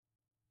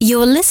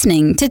You're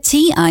listening to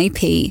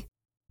TIP.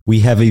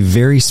 We have a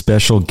very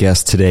special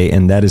guest today,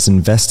 and that is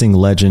investing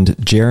legend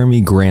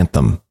Jeremy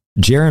Grantham.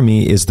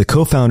 Jeremy is the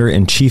co-founder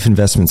and chief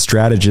investment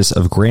strategist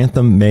of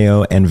Grantham,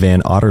 Mayo, and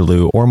Van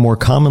Otterloo, or more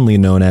commonly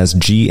known as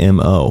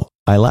GMO.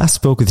 I last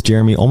spoke with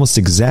Jeremy almost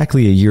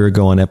exactly a year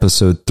ago on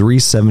episode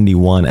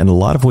 371, and a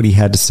lot of what he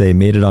had to say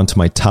made it onto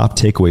my top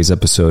takeaways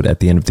episode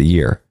at the end of the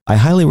year. I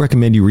highly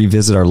recommend you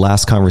revisit our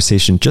last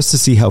conversation just to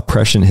see how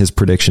prescient his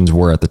predictions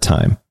were at the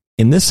time.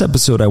 In this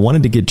episode, I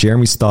wanted to get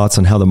Jeremy's thoughts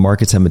on how the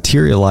markets have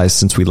materialized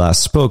since we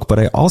last spoke, but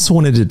I also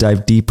wanted to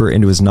dive deeper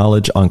into his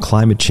knowledge on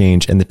climate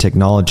change and the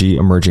technology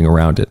emerging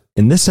around it.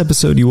 In this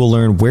episode, you will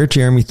learn where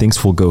Jeremy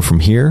thinks we'll go from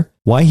here,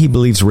 why he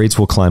believes rates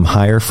will climb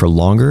higher for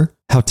longer,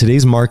 how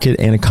today's market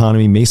and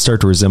economy may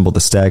start to resemble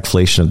the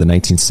stagflation of the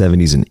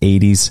 1970s and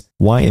 80s,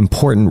 why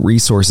important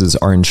resources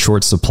are in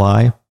short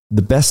supply,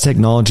 the best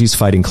technologies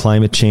fighting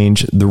climate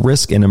change, the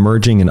risk in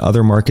emerging in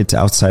other markets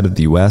outside of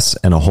the US,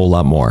 and a whole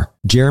lot more.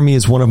 Jeremy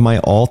is one of my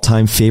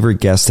all-time favorite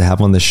guests to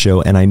have on this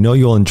show, and I know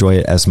you'll enjoy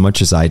it as much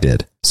as I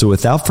did. So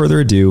without further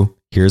ado,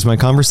 here's my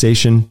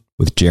conversation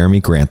with Jeremy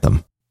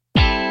Grantham.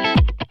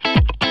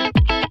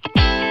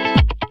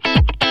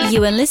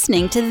 You are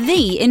listening to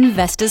The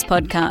Investors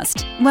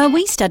Podcast, where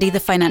we study the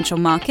financial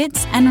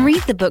markets and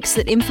read the books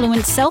that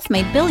influence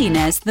self-made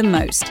billionaires the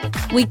most.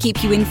 We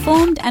keep you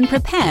informed and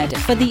prepared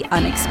for the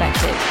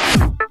unexpected.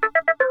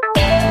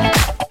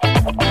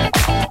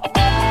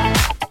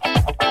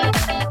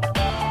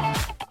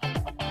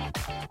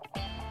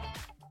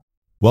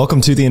 Welcome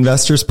to The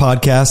Investors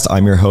Podcast.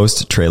 I'm your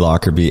host, Trey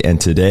Lockerbie,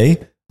 and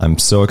today I'm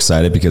so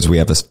excited because we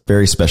have a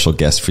very special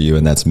guest for you,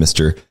 and that's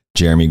Mr.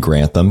 Jeremy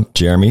Grantham.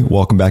 Jeremy,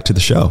 welcome back to the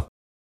show.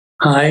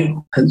 Hi,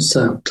 it's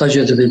a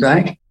pleasure to be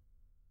back.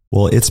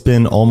 Well, it's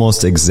been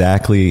almost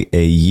exactly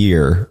a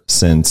year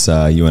since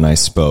you and I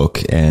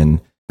spoke.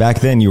 And back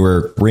then you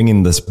were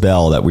ringing this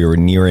bell that we were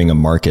nearing a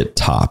market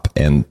top.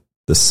 And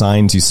the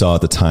signs you saw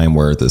at the time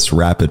were this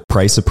rapid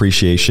price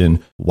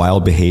appreciation,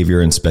 wild behavior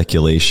and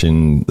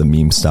speculation, the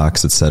meme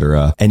stocks,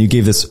 etc. And you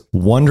gave this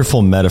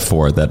wonderful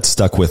metaphor that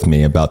stuck with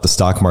me about the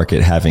stock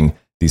market having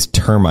these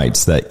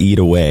termites that eat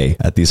away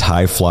at these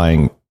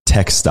high-flying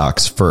tech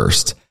stocks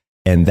first.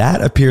 And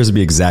that appears to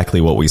be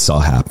exactly what we saw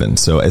happen.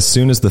 So as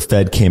soon as the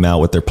Fed came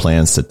out with their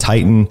plans to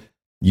tighten,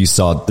 you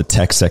saw the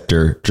tech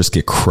sector just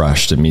get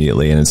crushed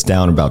immediately. And it's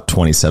down about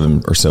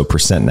 27% or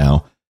so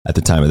now at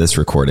the time of this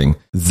recording.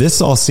 This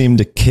all seemed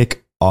to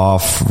kick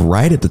off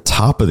right at the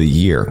top of the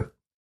year.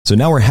 So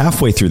now we're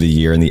halfway through the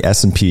year and the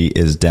S&P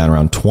is down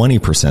around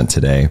 20%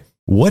 today.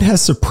 What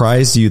has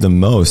surprised you the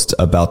most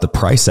about the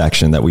price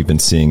action that we've been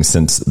seeing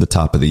since the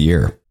top of the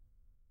year?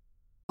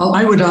 Well,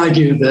 I would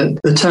argue that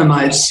the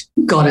termites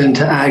got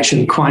into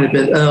action quite a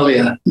bit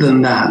earlier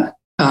than that.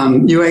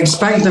 You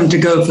expect them to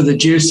go for the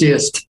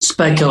juiciest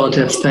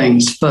speculative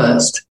things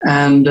first.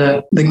 And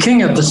the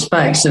king of the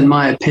specs, in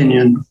my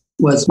opinion,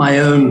 was my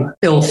own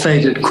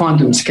ill-fated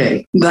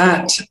QuantumScape.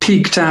 That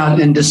peaked out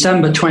in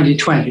December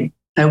 2020.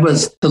 It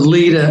was the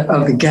leader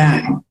of the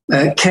gang.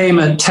 It came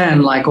at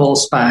 10 like all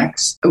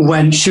SPACs,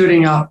 went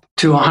shooting up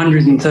to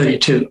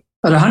 132.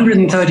 At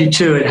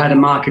 132, it had a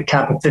market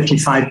cap of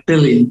 55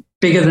 billion,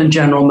 bigger than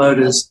General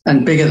Motors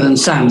and bigger than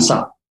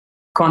Samsung.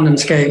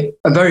 QuantumScape,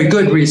 a very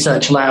good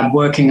research lab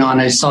working on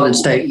a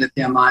solid-state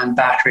lithium-ion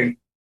battery,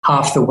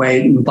 half the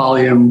weight and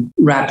volume,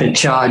 rapid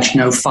charge,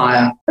 no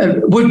fire.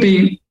 It would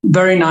be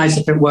very nice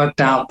if it worked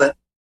out, but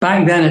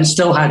back then, it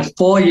still had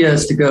 4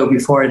 years to go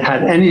before it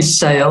had any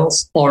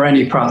sales or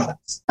any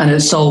profits, and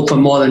it sold for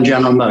more than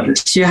General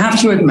Motors. You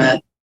have to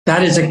admit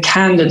that is a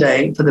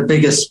candidate for the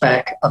biggest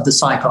spec of the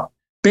cycle,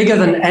 bigger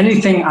than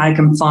anything I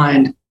can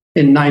find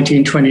in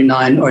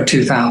 1929 or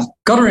 2000.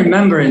 Got to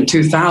remember in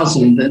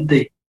 2000 that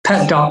the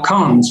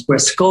pet.coms were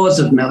scores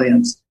of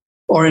millions,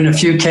 or in a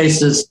few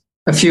cases,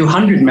 a few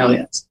hundred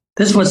millions.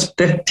 This was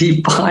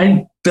 55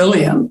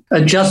 billion,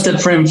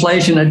 adjusted for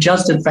inflation,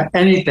 adjusted for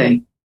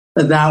anything.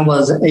 That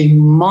was a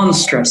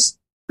monstrous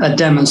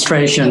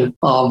demonstration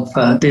of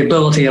the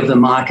ability of the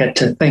market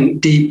to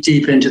think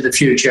deep into the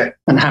future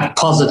and have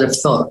positive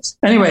thoughts.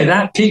 Anyway,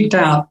 that peaked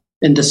out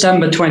in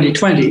December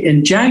 2020.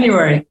 In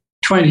January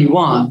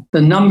 21,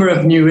 the number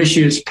of new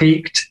issues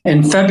peaked.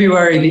 In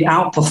February, the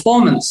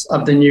outperformance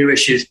of the new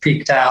issues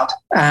peaked out.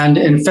 And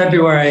in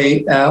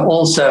February,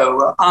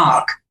 also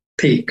ARK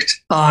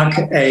peaked. ARK,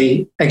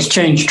 a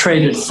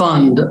exchange-traded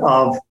fund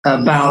of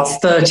about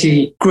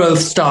 30 growth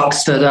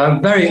stocks that are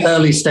very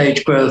early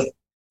stage growth.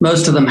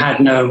 Most of them had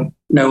no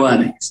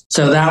earnings.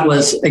 So that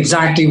was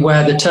exactly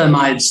where the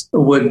termites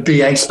would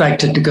be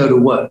expected to go to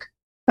work.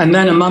 And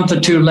then a month or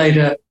two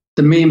later,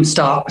 the meme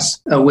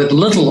stocks with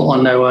little or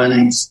no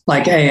earnings,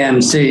 like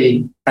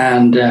AMC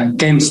and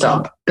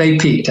GameStop, they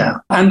peaked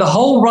out. And the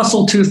whole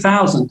Russell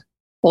 2000,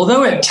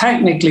 although it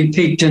technically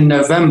peaked in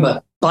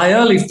November, by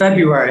early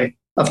February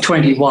of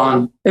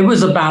 21, it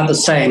was about the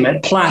same.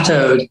 It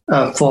plateaued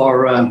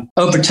for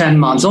over 10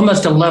 months,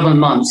 almost 11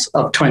 months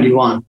of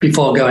 21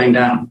 before going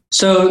down.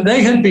 So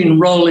they had been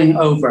rolling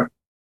over,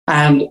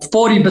 and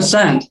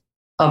 40%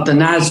 of the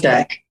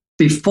NASDAQ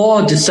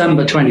before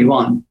December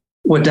 21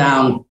 were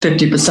down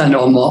 50%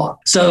 or more.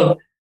 So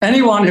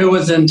anyone who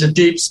was into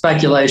deep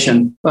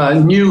speculation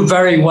knew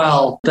very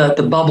well that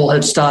the bubble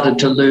had started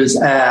to lose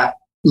air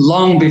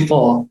long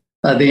before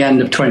the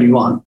end of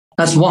 21.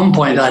 That's one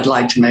point I'd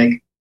like to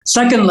make.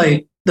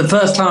 Secondly, the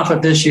first half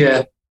of this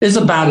year is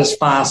about as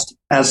fast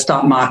as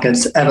stock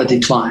markets ever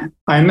decline.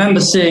 I remember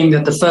seeing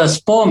that the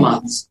first 4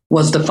 months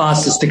was the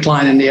fastest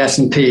decline in the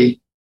S&P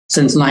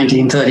since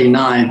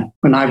 1939,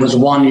 when I was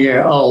 1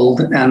 year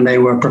old and they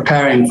were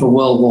preparing for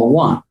World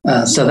War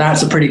I. So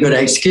that's a pretty good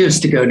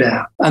excuse to go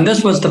down. And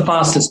this was the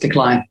fastest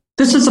decline.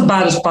 This is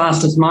about as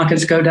fast as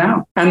markets go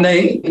down. And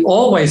they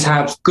always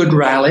have good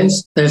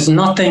rallies. There's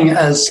nothing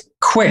as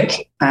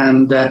quick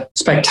and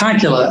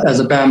spectacular as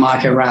a bear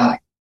market rally.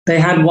 They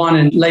had one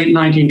in late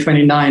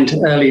 1929 to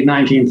early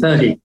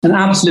 1930, an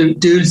absolute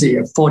doozy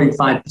of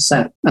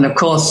 45%. And of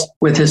course,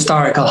 with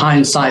historical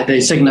hindsight, they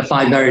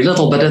signify very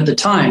little. But at the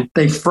time,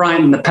 they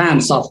frighten the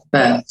pants off the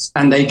bears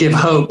and they give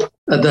hope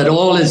that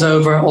all is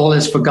over, all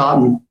is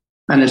forgotten,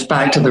 and it's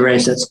back to the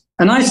races.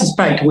 And I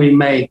suspect we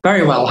may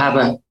very well have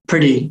a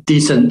pretty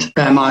decent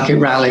bear market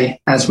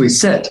rally as we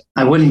sit.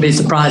 I wouldn't be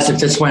surprised if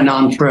this went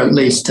on for at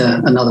least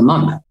another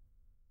month.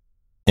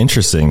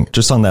 Interesting.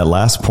 Just on that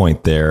last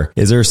point there,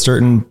 is there a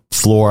certain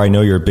floor? I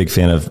know you're a big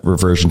fan of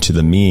reversion to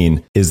the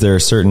mean. Is there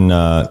a certain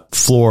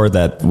floor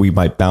that we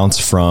might bounce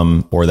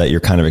from or that you're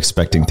kind of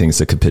expecting things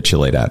to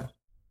capitulate at?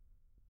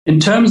 In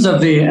terms of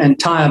the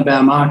entire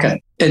bear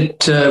market,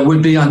 it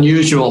would be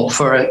unusual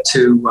for it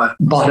to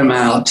bottom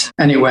out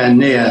anywhere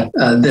near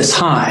this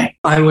high.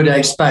 I would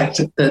expect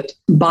that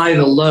by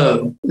the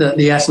low, that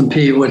the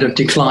S&P would have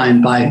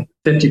declined by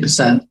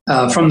 50%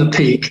 from the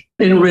peak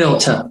in real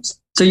terms.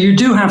 So you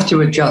do have to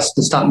adjust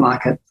the stock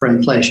market for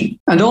inflation.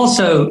 And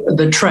also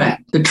the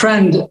trend. The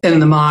trend in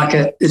the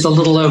market is a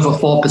little over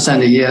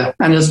 4% a year.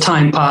 And as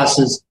time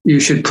passes, you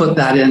should put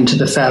that into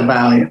the fair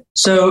value.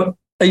 So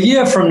a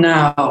year from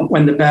now,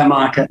 when the bear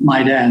market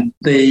might end,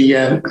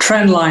 the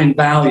trend line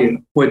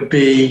value would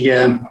be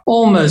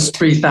almost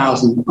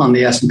 3,000 on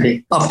the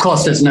S&P. Of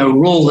course, there's no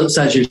rule that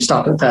says you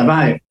stop at fair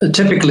value.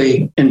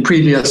 Typically, in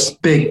previous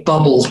big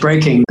bubbles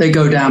breaking, they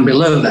go down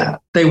below that.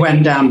 They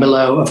went down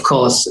below, of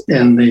course,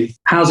 in the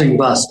housing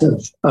bust of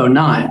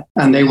 2009.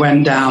 And they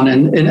went down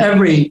in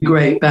every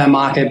great bear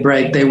market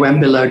break, they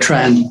went below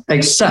trend,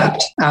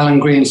 except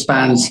Alan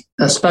Greenspan's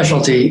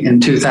specialty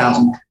in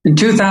 2000. In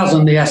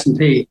 2000, the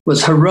S&P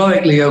was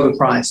heroically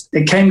overpriced.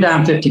 It came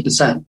down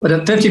 50%. But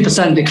at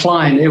 50%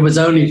 decline, it was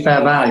only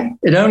fair value.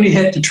 It only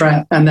hit the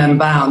trend and then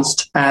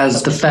bounced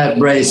as the Fed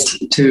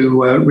raced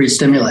to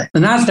re-stimulate. The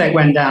NASDAQ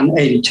went down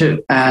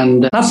 82,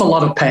 and that's a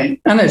lot of pain.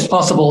 And it's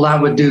possible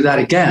that would do that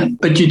again.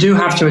 But you do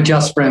have to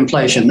adjust for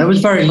inflation. There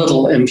was very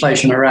little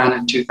inflation around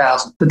in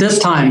 2000. But this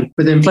time,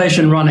 with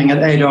inflation running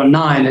at 8 or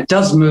 9, it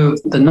does move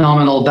the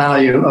nominal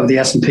value of the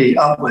S&P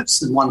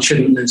upwards, and one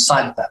shouldn't lose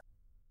sight of that.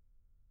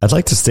 I'd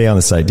like to stay on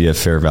this idea of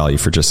fair value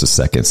for just a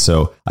second.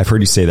 So I've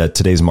heard you say that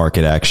today's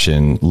market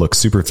action looks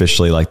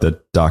superficially like the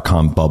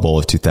dot-com bubble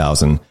of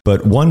 2000.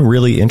 But one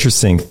really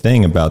interesting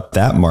thing about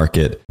that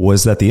market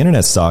was that the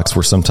internet stocks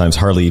were sometimes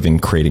hardly even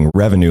creating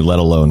revenue, let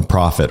alone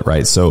profit,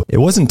 right? So it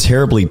wasn't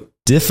terribly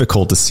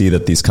difficult to see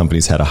that these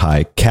companies had a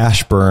high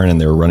cash burn and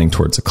they were running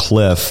towards a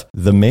cliff.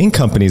 The main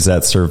companies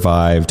that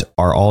survived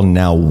are all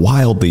now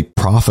wildly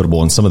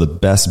profitable and some of the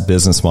best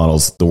business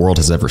models the world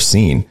has ever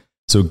seen.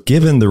 So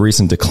given the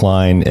recent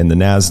decline in the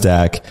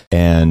NASDAQ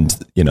and,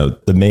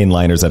 the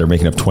mainliners that are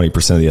making up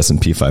 20% of the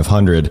S&P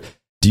 500,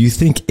 do you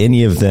think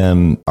any of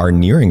them are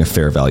nearing a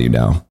fair value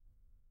now?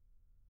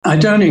 I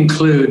don't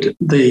include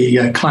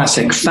the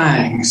classic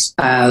FANGs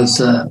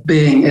as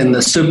being in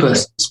the super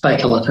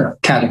speculative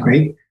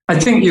category. I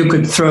think you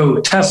could throw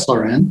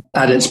Tesla in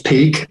at its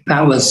peak.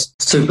 That was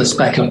super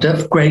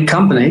speculative, great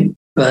company,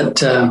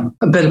 but a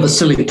bit of a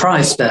silly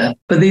price there.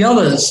 But the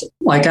others,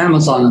 like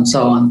Amazon and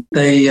so on,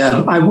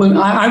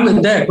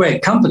 they're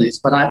great companies,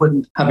 but I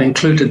wouldn't have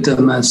included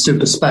them as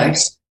super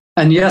specs.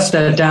 And yes,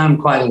 they're down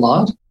quite a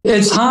lot.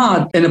 It's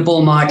hard in a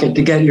bull market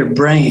to get your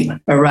brain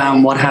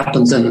around what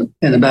happens in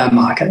a bear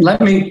market.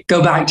 Let me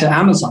go back to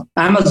Amazon.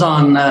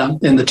 Amazon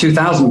in the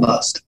 2000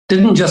 bust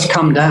didn't just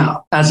come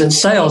down as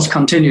its sales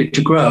continued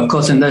to grow. Of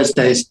course, in those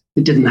days,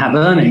 it didn't have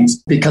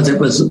earnings because it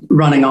was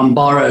running on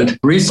borrowed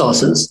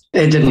resources.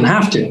 It didn't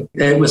have to.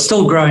 It was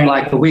still growing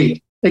like a weed.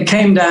 It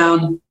came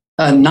down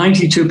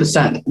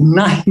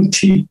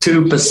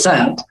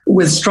 92%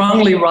 with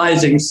strongly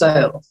rising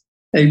sales.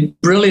 A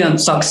brilliant,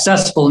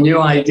 successful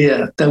new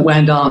idea that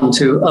went on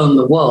to own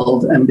the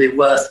world and be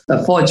worth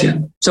a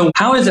fortune. So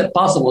how is it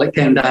possible it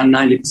came down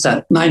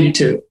 90%,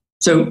 92%?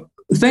 So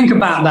think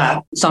about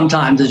that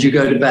sometimes as you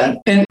go to bed.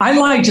 And I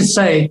like to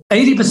say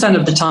 80%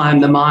 of the time,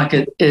 the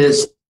market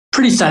is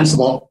pretty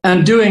sensible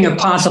and doing a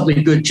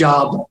possibly good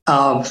job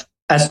of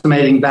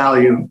estimating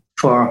value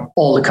for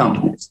all the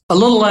companies. A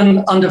little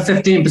under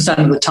 15%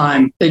 of the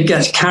time, it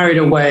gets carried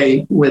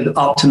away with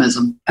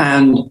optimism.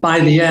 And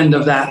by the end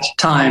of that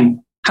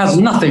time, has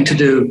nothing to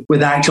do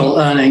with actual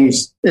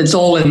earnings. It's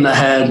all in the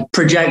head,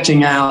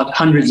 projecting out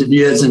hundreds of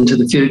years into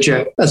the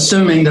future,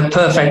 assuming that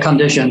perfect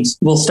conditions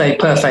will stay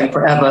perfect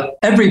forever.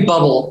 Every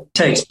bubble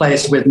takes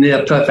place with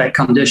near perfect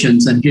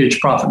conditions and huge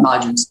profit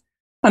margins.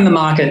 And the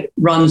market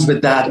runs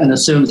with that and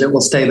assumes it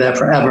will stay there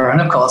forever. And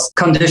of course,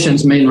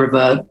 conditions mean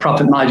revert,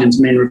 profit margins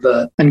mean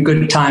revert, and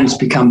good times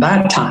become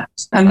bad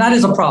times. And that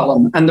is a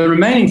problem. And the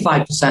remaining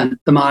 5%,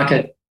 the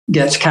market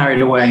gets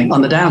carried away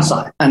on the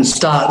downside and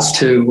starts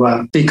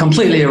to be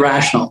completely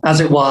irrational,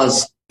 as it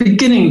was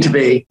beginning to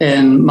be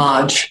in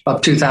March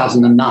of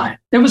 2009.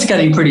 It was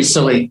getting pretty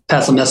silly,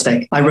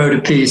 pessimistic. I wrote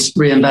a piece,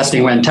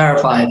 Reinvesting When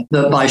Terrified,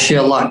 that by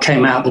sheer luck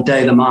came out the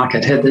day the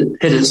market hit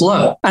its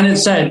low. And it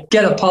said,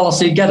 get a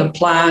policy, get a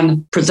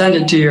plan, present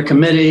it to your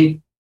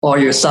committee or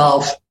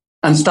yourself,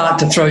 and start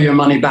to throw your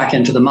money back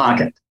into the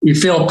market. You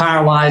feel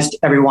paralyzed,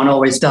 everyone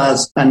always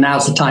does, and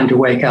now's the time to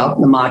wake up.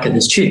 The market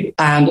is cheap.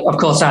 And of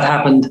course, that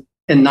happened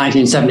in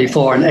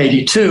 1974 and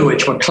 82,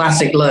 which were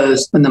classic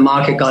lows when the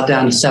market got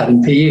down to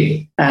 7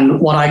 PE. And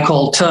what I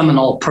call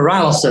terminal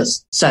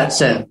paralysis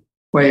sets in,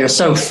 where you're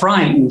so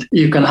frightened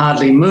you can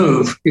hardly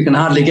move, you can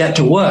hardly get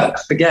to work,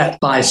 forget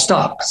buy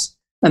stocks.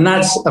 And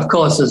that's, of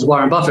course, as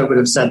Warren Buffett would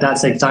have said,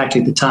 that's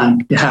exactly the time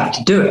you have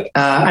to do it.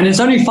 And it's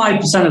only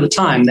 5% of the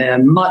time.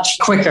 They're much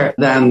quicker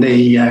than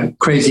the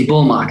crazy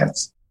bull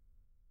markets.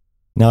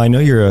 Now, I know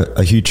you're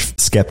a huge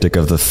skeptic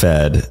of the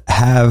Fed.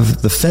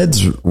 Have the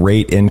Fed's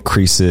rate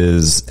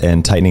increases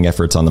and tightening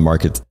efforts on the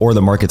market or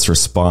the market's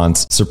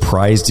response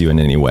surprised you in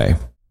any way?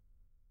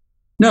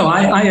 No,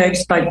 I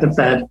expect the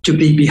Fed to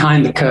be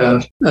behind the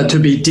curve, to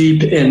be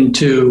deep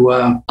into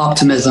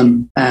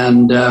optimism.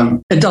 And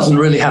it doesn't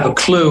really have a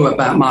clue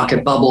about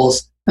market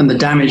bubbles and the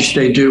damage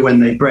they do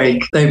when they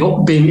break. They've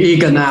been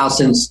eager now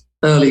since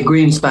early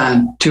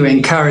Greenspan to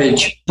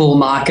encourage bull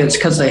markets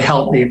because they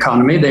help the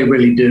economy. They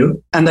really do.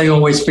 And they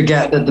always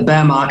forget that the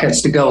bear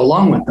markets to go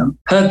along with them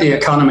hurt the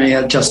economy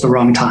at just the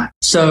wrong time.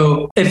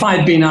 So if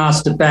I'd been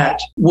asked to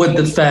bet, would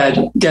the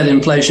Fed get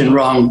inflation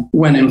wrong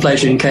when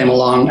inflation came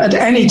along at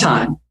any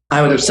time,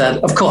 I would have said,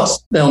 of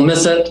course, they'll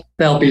miss it.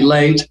 They'll be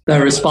late.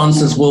 Their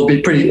responses will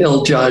be pretty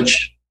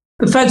ill-judged.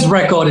 The Fed's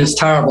record is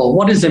terrible.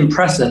 What is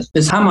impressive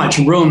is how much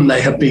room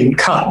they have been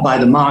cut by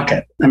the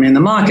market. I mean,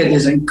 the market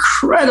is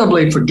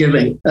incredibly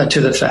forgiving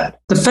to the Fed.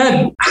 The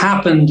Fed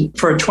happened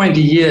for 20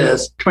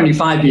 years,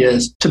 25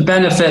 years, to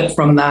benefit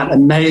from that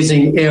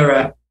amazing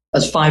era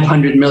as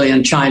 500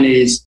 million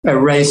Chinese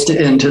raced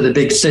into the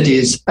big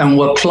cities and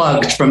were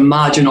plugged from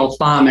marginal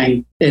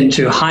farming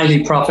into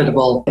highly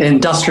profitable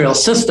industrial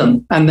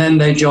system. And then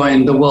they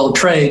joined the World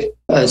Trade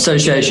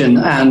Association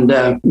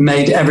and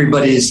made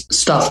everybody's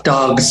stuffed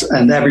dogs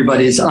and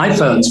everybody's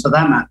iPhones for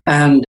that matter.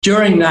 And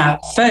during that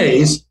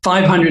phase,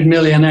 500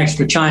 million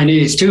extra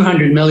Chinese,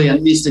 200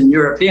 million Eastern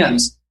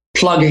Europeans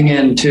plugging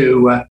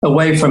into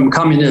away from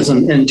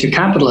communism into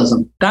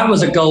capitalism. That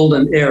was a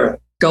golden era.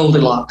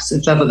 Goldilocks,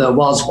 if ever there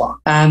was one.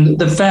 And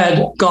the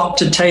Fed got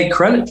to take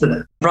credit for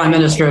that. Prime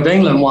Minister of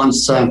England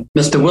once,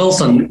 Mr.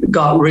 Wilson,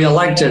 got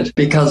re-elected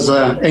because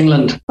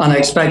England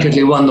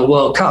unexpectedly won the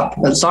World Cup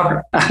at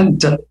soccer.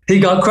 And he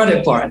got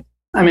credit for it.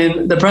 I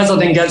mean, the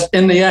president gets,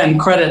 in the end,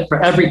 credit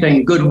for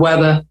everything. Good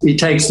weather. He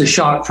takes the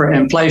shock for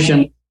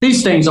inflation.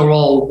 These things are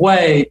all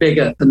way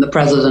bigger than the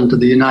president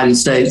of the United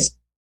States.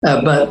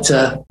 But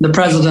the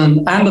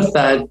president and the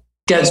Fed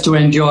gets to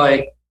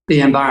enjoy the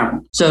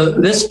environment. So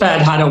this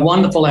Fed had a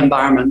wonderful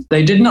environment.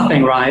 They did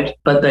nothing right,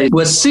 but they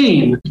were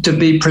seen to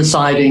be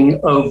presiding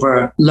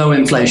over low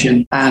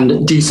inflation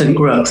and decent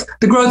growth.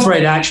 The growth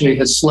rate actually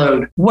has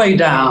slowed way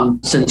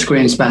down since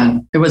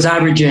Greenspan. It was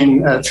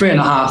averaging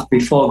 3.5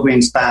 before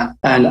Greenspan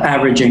and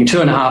averaging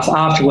 2.5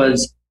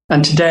 afterwards.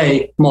 And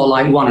today, more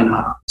like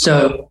 1.5.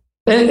 So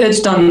it's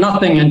done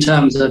nothing in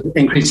terms of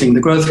increasing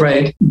the growth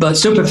rate, but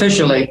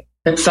superficially,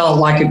 it felt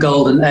like a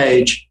golden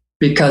age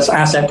because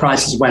asset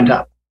prices went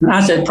up.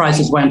 Asset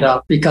prices went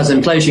up because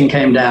inflation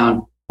came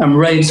down and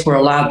rates were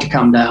allowed to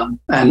come down.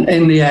 And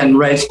in the end,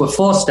 rates were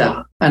forced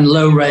down. And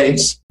low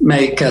rates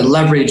make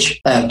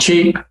leverage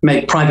cheap,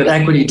 make private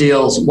equity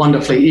deals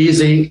wonderfully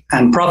easy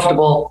and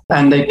profitable,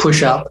 and they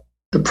push up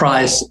the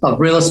price of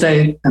real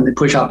estate and they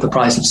push up the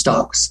price of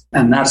stocks.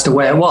 And that's the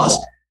way it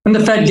was. And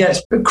the Fed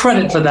gets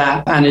credit for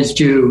that and is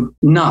due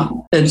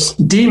none. Its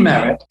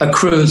demerit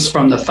accrues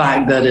from the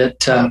fact that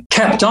it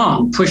kept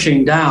on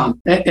pushing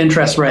down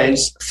interest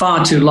rates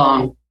far too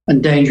long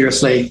and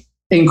dangerously,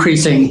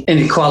 increasing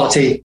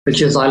inequality,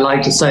 which, as I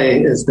like to say,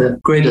 is the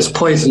greatest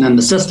poison in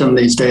the system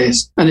these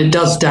days. And it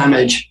does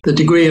damage the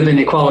degree of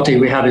inequality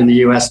we have in the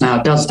US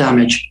now, does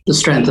damage the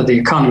strength of the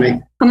economy.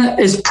 And it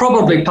is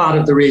probably part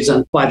of the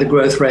reason why the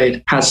growth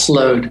rate has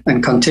slowed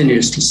and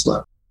continues to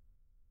slow.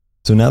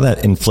 So now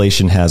that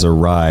inflation has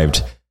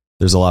arrived,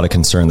 there's a lot of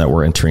concern that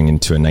we're entering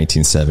into a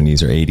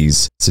 1970s or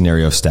 80s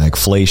scenario of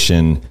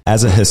stagflation.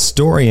 As a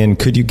historian,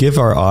 could you give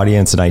our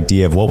audience an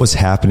idea of what was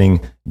happening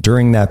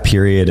during that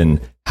period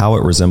and how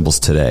it resembles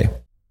today?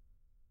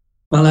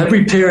 Well,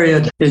 every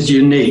period is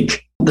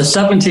unique. The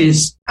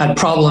 70s had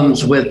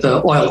problems with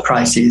the oil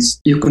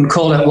crises. You can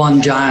call it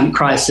one giant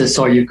crisis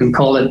or you can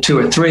call it two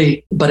or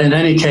three. But in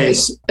any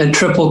case, it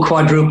tripled,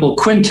 quadrupled,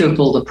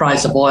 quintupled the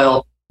price of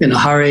oil in a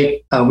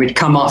hurry. We'd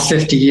come off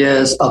 50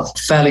 years of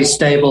fairly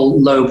stable,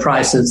 low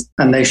prices,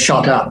 and they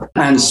shot up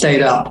and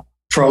stayed up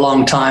for a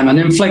long time and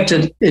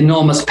inflicted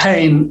enormous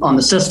pain on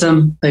the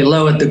system. They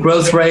lowered the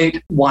growth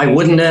rate. Why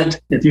wouldn't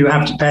it? If you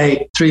have to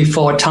pay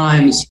 3-4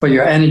 times for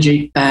your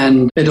energy.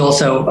 And it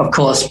also, of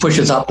course,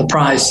 pushes up the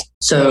price.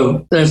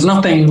 So there's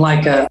nothing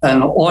like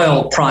an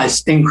oil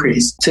price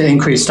increase to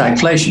increase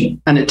stagflation.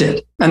 And it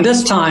did. And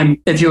this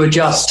time, if you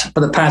adjust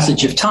for the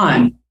passage of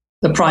time,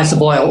 the price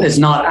of oil is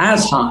not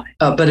as high,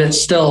 but it's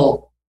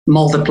still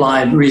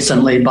multiplied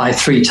recently by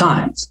 3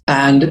 times.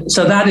 And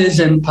so that is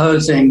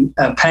imposing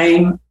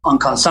pain on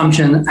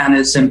consumption and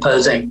it's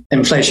imposing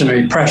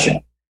inflationary pressure.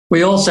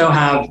 We also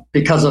have,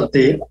 because of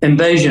the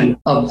invasion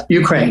of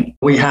Ukraine,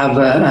 we have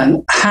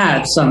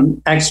had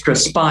some extra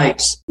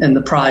spikes in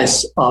the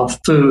price of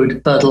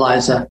food,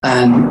 fertilizer,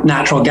 and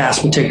natural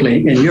gas,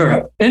 particularly in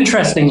Europe.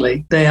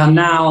 Interestingly, they are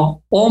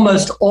now,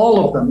 almost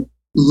all of them,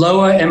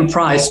 lower in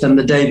price than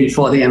the day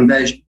before the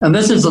invasion. And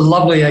this is a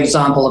lovely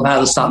example of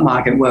how the stock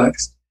market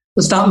works.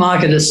 The stock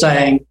market is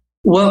saying,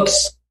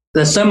 whoops,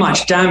 there's so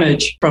much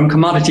damage from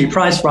commodity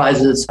price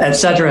rises, et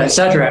cetera,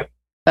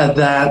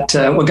 that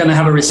we're going to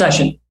have a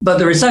recession. But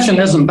the recession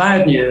isn't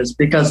bad news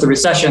because the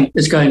recession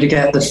is going to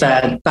get the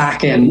Fed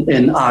back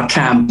in our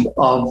camp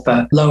of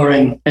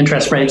lowering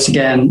interest rates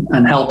again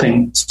and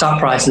helping stock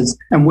prices.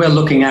 And we're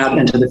looking out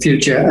into the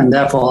future. And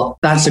therefore,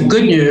 that's a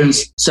good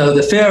news. So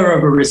the fear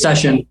of a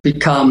recession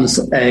becomes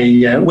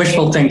a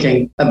wishful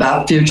thinking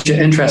about future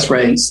interest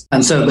rates.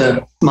 And so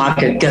the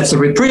market gets a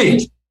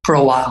reprieve for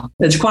a while.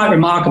 It's quite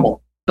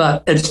remarkable,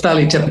 but it's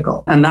fairly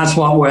typical. And that's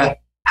what we're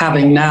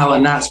having now,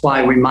 and that's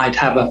why we might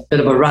have a bit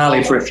of a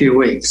rally for a few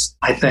weeks,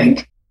 I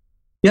think.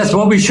 Yes,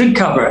 what we should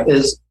cover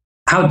is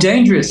how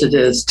dangerous it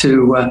is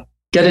to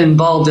get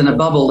involved in a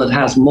bubble that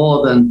has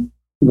more than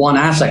one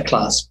asset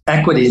class,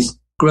 equities,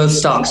 growth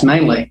stocks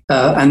mainly.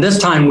 And this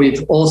time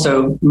we've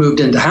also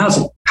moved into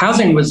housing.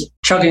 Housing was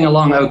chugging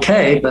along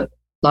okay, but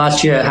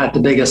last year had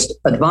the biggest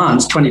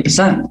advance,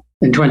 20%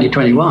 in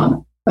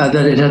 2021. That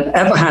it had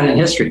ever had in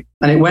history.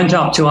 And it went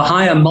up to a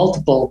higher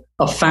multiple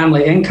of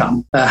family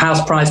income,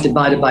 house price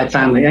divided by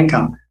family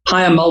income,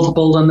 higher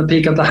multiple than the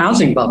peak of the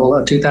housing bubble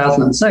of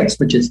 2006,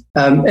 which is,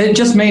 it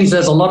just means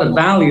there's a lot of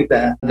value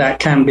there that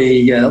can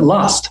be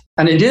lost.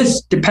 And it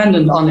is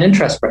dependent on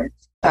interest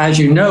rates. As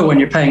you know, when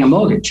you're paying a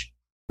mortgage,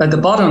 at the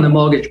bottom, the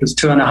mortgage was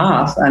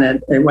 2.5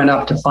 and it went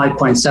up to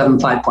 5.7,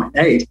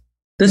 5.8.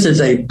 This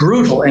is a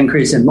brutal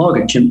increase in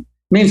mortgage. It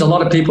means a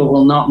lot of people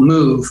will not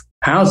move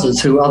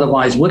houses who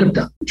otherwise would have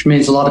done, which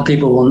means a lot of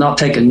people will not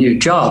take a new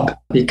job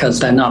because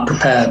they're not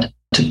prepared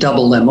to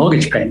double their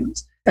mortgage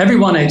payments.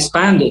 Everyone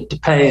expanded to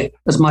pay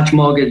as much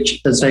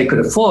mortgage as they could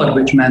afford,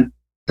 which meant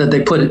that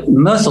they put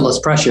merciless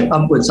pressure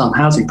upwards on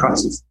housing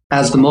prices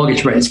as the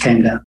mortgage rates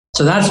came down.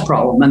 So that's a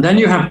problem. And then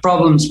you have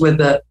problems with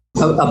a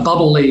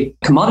bubbly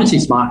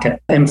commodities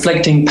market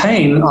inflicting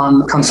pain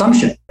on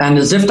consumption. And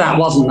as if that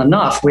wasn't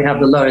enough, we have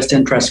the lowest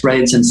interest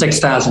rates in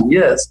 6,000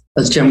 years,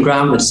 as Jim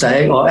Grant would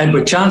say, or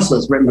Edward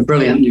Chancellor's written a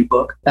brilliant new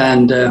book,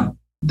 and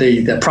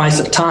the price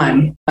of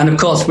time. And of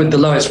course, with the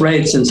lowest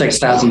rates in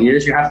 6,000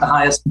 years, you have the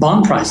highest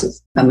bond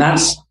prices. And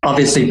that's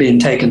obviously being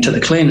taken to the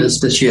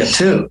cleaners this year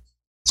too.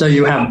 So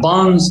you have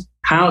bonds,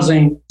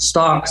 housing,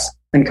 stocks,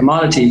 and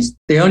commodities.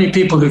 The only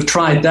people who've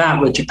tried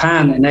that were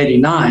Japan in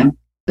 89.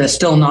 They're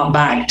still not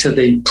back to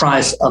the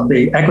price of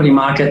the equity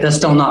market. They're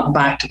still not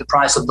back to the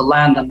price of the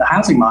land and the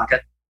housing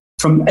market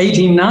from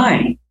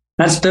 89.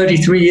 That's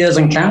 33 years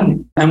and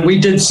counting. And we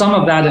did some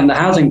of that in the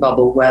housing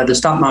bubble where the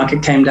stock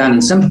market came down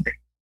in sympathy.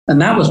 And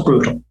that was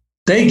brutal.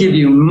 They give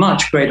you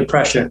much greater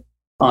pressure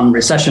on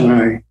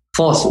recessionary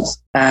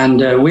forces.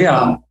 And we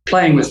are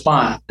playing with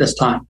fire this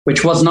time,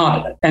 which was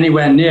not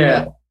anywhere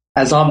near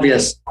as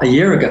obvious a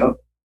year ago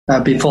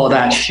before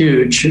that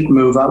huge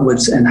move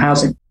upwards in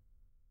housing.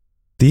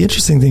 The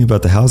interesting thing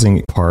about the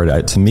housing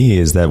part to me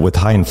is that with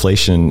high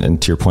inflation, and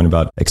to your point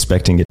about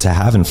expecting it to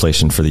have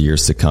inflation for the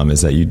years to come,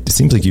 is that it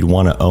seems like you'd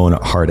want to own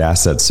hard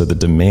assets. So the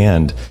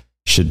demand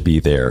should be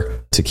there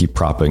to keep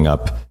propping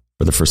up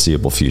for the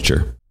foreseeable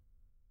future.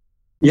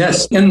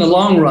 Yes, in the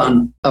long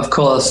run, of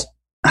course,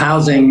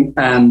 housing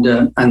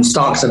and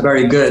stocks are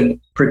very good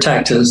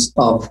protectors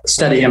of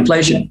steady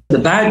inflation. The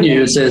bad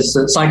news is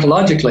that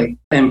psychologically,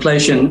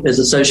 inflation is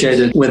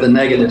associated with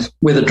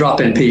a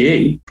drop in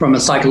PE from a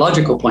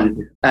psychological point of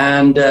view,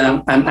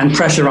 and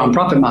pressure on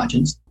profit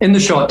margins in the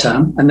short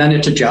term, and then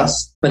it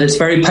adjusts. But it's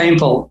very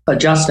painful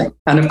adjusting.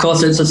 And of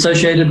course, it's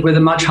associated with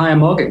a much higher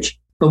mortgage.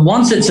 But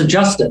once it's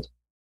adjusted,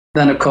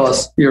 then of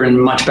course, you're in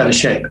much better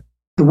shape.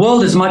 The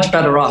world is much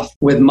better off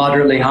with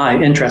moderately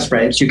high interest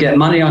rates. You get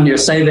money on your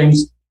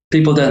savings.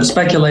 People don't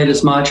speculate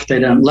as much. They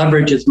don't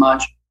leverage as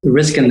much. The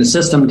risk in the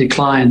system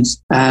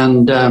declines.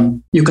 And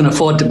you can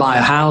afford to buy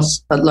a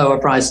house at lower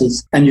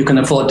prices. And you can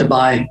afford to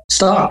buy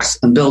stocks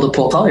and build a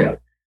portfolio.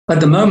 at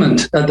the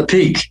moment, at the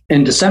peak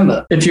in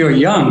December. If you're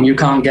young, you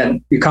can't get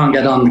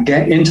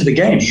into the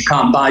game. You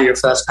can't buy your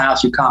first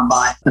house. You can't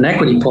buy an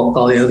equity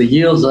portfolio. The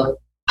yields are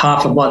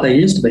half of what they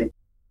used to be.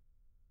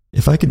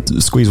 If I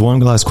could squeeze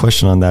one last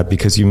question on that,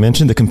 because you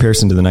mentioned the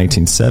comparison to the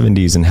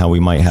 1970s and how we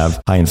might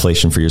have high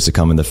inflation for years to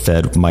come and the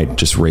Fed might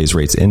just raise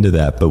rates into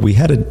that. But we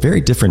had a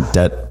very different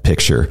debt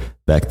picture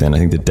back then. I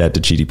think the debt to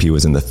GDP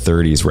was in the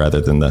 30s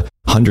rather than the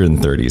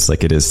 130s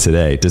like it is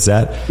today. Does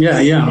that?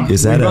 Yeah.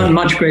 Is that a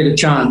much greater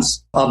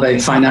chance of a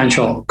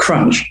financial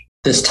crunch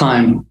this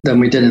time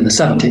than we did in the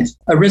 70s?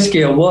 A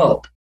riskier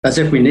world, as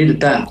if we needed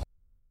that.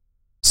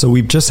 So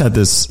we've just had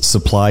this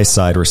supply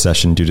side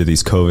recession due to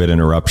these COVID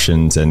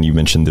interruptions. And you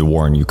mentioned the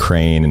war in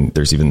Ukraine, and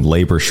there's even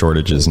labor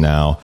shortages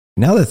now.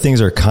 Now that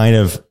things are kind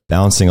of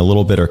bouncing a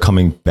little bit or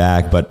coming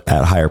back, but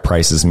at higher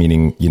prices,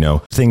 meaning,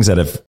 things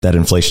that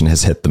inflation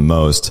has hit the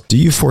most. Do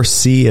you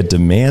foresee a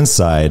demand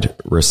side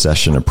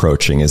recession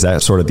approaching? Is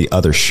that sort of the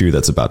other shoe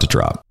that's about to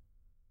drop?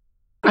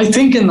 I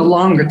think in the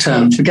longer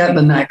term, forget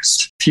the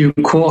next few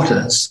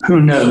quarters, who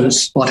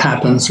knows what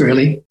happens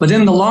really. But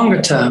in the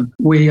longer term,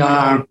 we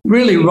are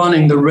really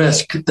running the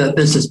risk that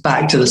this is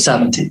back to the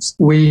 70s.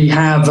 We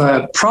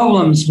have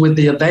problems with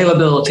the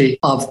availability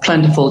of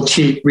plentiful,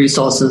 cheap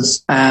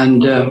resources,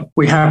 and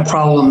we have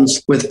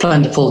problems with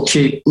plentiful,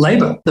 cheap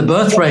labor. The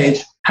birth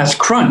rate has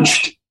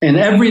crunched in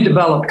every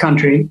developed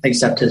country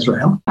except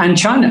Israel and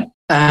China.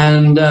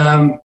 And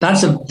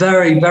that's a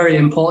very, very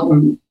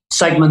important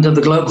segment of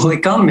the global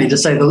economy, to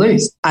say the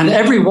least. And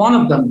every one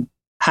of them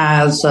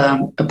has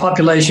a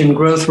population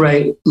growth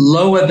rate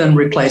lower than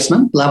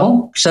replacement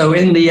level. So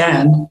in the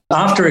end,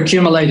 after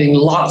accumulating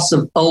lots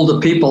of older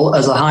people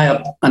as a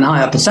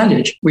higher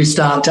percentage, we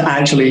start to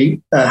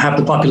actually have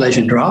the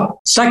population drop.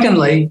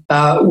 Secondly,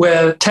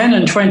 we're 10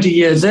 and 20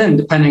 years in,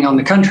 depending on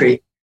the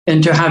country,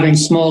 into having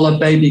smaller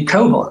baby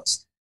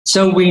cohorts.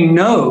 So we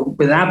know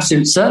with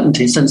absolute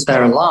certainty, since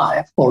they're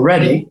alive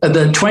already, that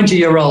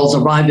 20-year-olds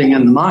arriving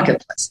in the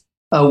marketplace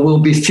will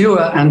be fewer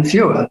and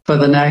fewer for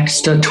the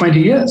next 20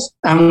 years.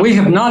 And we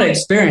have not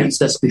experienced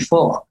this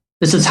before.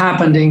 This has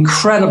happened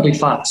incredibly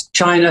fast.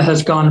 China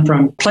has gone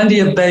from plenty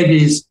of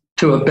babies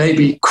to a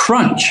baby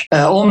crunch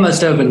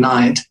almost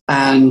overnight.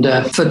 And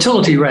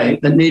fertility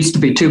rate that needs to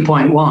be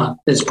 2.1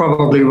 is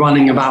probably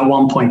running about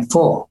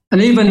 1.4.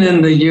 And even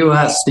in the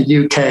US,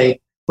 the UK,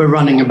 we're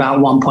running about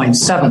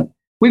 1.7.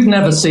 We've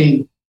never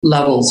seen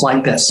levels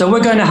like this. So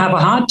we're going to have a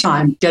hard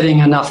time getting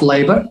enough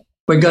labor.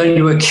 We're going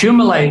to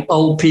accumulate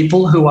old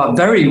people who are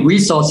very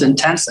resource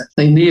intensive.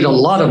 They need a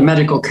lot of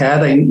medical care.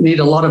 They need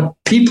a lot of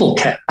people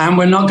care. And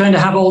we're not going to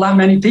have all that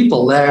many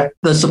people there.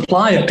 The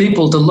supply of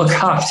people to look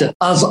after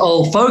us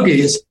old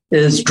fogies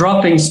is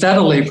dropping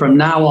steadily from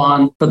now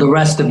on for the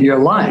rest of your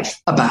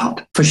life,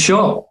 for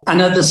sure.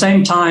 And at the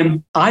same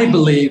time, I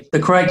believe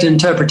the correct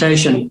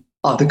interpretation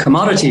of the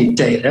commodity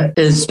data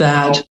is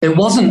that it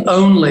wasn't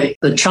only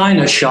the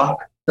China shock,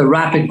 the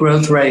rapid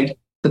growth rate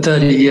for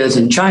 30 years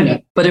in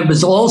China, but it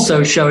was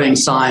also showing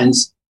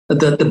signs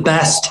that the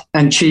best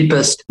and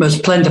cheapest,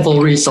 most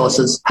plentiful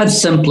resources had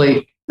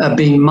simply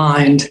been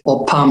mined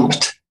or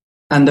pumped,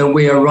 and that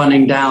we are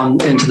running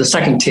down into the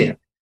second tier.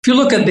 If you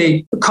look at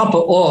the copper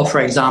ore, for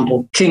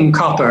example, king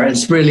copper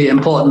is really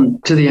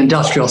important to the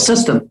industrial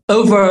system.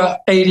 Over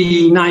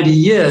 80, 90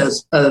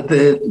 years,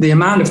 the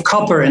amount of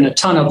copper in a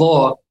ton of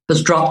ore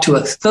has dropped to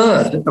a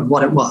third of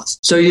what it was.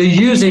 So you're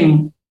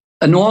using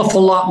an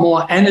awful lot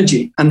more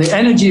energy. And the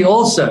energy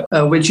also,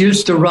 which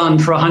used to run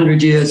for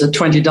 100 years at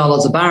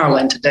 $20 a barrel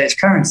in today's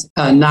currency,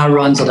 now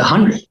runs at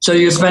 100. So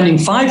you're spending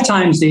 5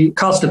 times the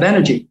cost of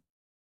energy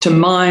to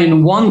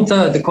mine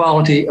 1/3 the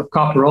quality of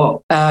copper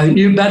ore.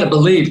 You better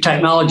believe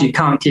technology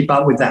can't keep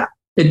up with that.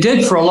 It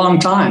did for a long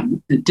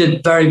time. It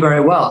did very,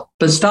 very well.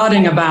 But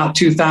starting about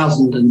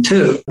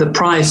 2002,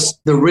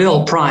 the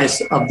real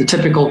price of the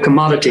typical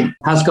commodity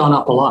has gone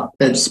up a lot.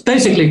 It's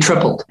basically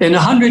tripled. In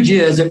 100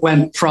 years, it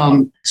went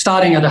from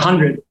starting at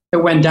 100,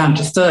 it went down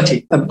to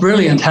 30, a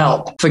brilliant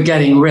help for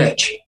getting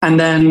rich. And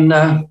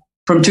then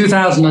from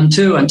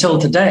 2002 until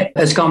today,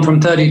 it's gone from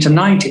 30 to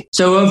 90.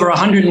 So over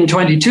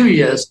 122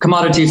 years,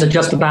 commodities are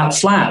just about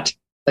flat,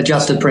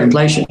 adjusted for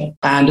inflation.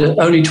 And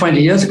only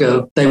 20 years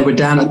ago, they were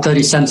down at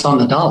 30 cents on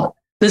the dollar.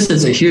 This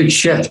is a huge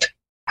shift.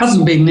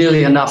 Hasn't been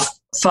nearly enough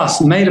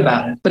fuss made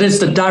about it, but it's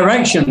the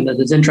direction that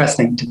is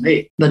interesting to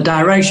me. The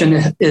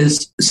direction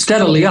is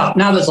steadily up.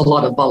 Now there's a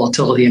lot of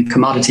volatility in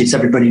commodities,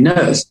 everybody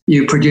knows.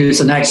 You produce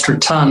an extra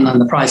ton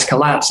and the price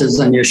collapses,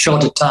 and you're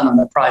short a ton and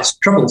the price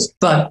triples.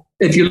 But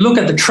if you look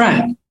at the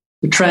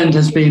trend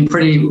has been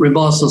pretty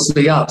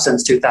remorselessly up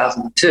since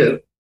 2002.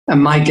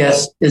 And my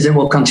guess is it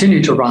will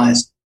continue to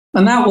rise.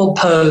 And that will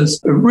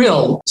pose a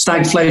real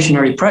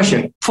stagflationary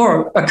pressure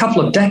for a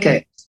couple of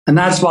decades. And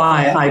that's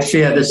why I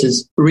fear this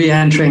is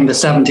re-entering the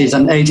 70s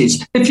and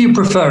 80s, if you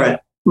prefer it,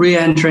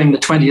 re-entering the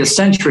 20th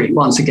century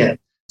once again.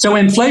 So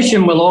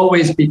inflation will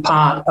always be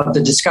part of the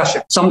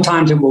discussion.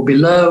 Sometimes it will be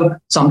low,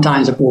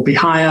 sometimes it will be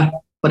higher,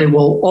 but it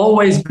will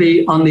always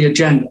be on the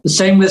agenda. The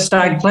same with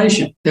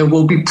stagflation. There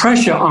will be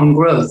pressure on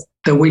growth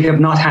that we have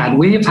not had.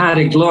 We have had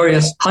a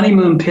glorious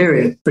honeymoon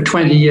period for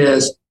 20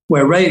 years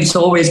where rates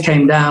always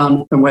came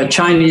down and where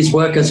Chinese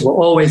workers were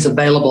always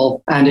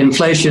available and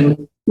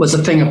inflation was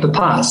a thing of the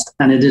past.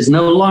 And it is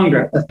no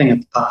longer a thing of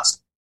the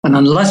past. And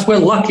unless we're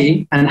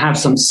lucky and have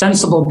some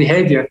sensible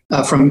behavior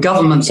from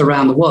governments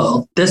around the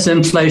world, this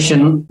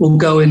inflation will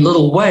go in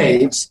little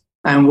waves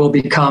and will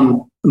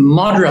become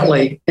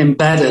moderately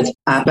embedded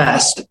at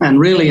best and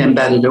really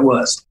embedded at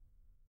worst.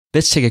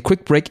 Let's take a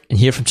quick break and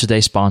hear from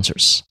today's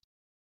sponsors.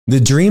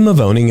 The dream of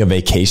owning a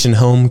vacation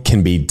home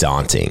can be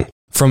daunting.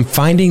 From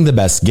finding the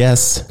best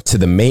guests, to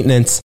the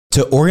maintenance,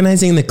 to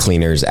organizing the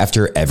cleaners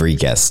after every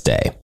guest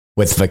stay.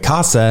 With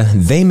Vacasa,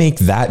 they make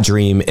that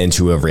dream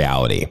into a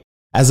reality.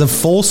 As a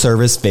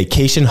full-service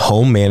vacation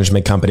home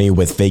management company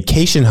with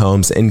vacation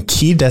homes in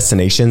key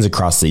destinations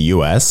across the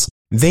U.S.,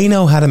 they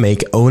know how to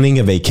make owning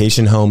a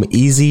vacation home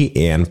easy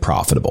and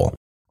profitable.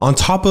 On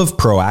top of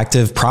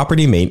proactive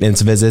property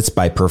maintenance visits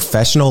by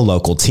professional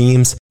local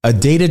teams, a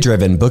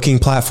data-driven booking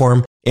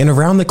platform, and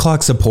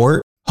around-the-clock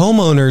support,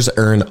 homeowners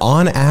earn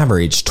on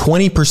average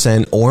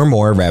 20% or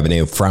more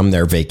revenue from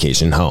their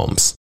vacation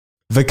homes.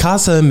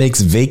 Vacasa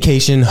makes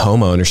vacation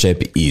home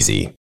ownership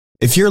easy.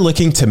 If you're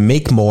looking to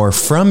make more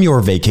from your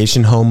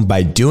vacation home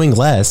by doing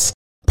less,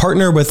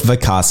 partner with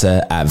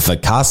Vacasa at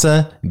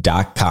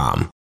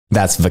vacasa.com.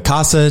 That's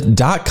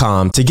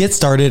vacasa.com to get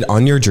started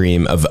on your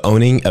dream of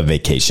owning a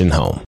vacation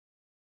home.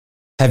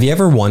 Have you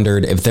ever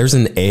wondered if there's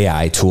an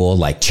AI tool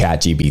like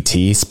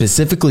ChatGPT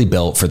specifically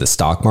built for the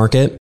stock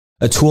market?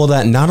 A tool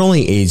that not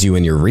only aids you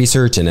in your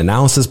research and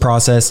analysis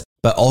process,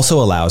 but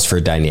also allows for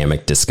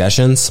dynamic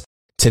discussions?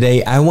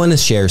 Today, I want to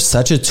share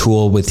such a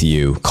tool with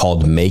you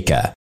called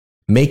Meka.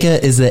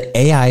 Meka is the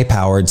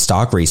AI-powered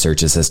stock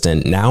research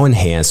assistant now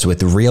enhanced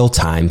with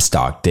real-time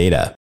stock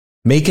data.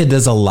 Meka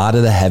does a lot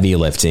of the heavy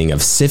lifting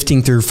of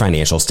sifting through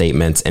financial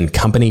statements and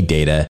company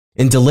data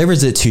and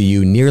delivers it to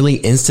you nearly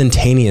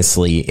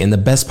instantaneously, and the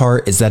best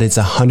part is that it's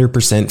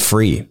 100%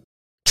 free.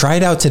 Try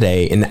it out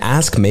today and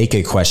ask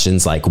Meka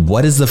questions like,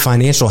 what is the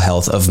financial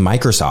health of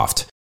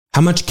Microsoft?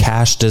 How much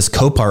cash does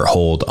Copart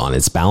hold on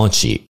its balance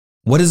sheet?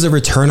 What is the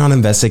return on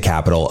invested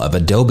capital of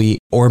Adobe,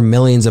 or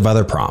millions of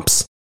other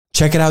prompts?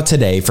 Check it out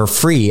today for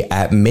free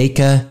at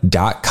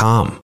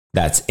Meka.com.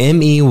 That's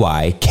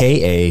MEYKA.com.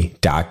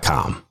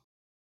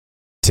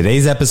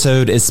 Today's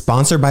episode is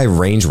sponsored by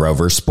Range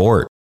Rover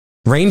Sport.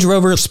 Range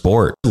Rover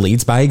Sport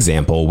leads by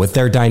example with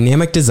their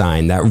dynamic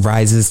design that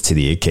rises to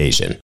the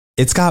occasion.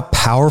 It's got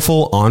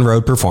powerful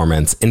on-road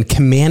performance and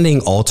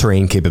commanding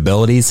all-terrain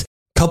capabilities,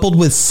 coupled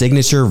with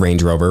signature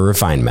Range Rover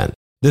refinement.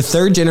 The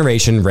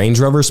third-generation Range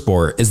Rover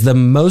Sport is the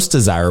most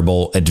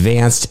desirable,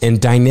 advanced,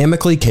 and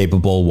dynamically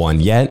capable one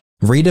yet,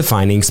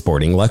 redefining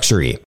sporting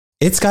luxury.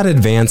 It's got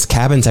advanced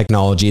cabin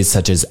technologies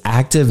such as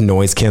active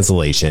noise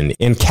cancellation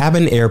and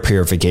cabin air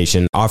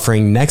purification,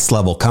 offering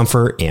next-level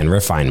comfort and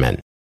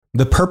refinement.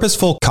 The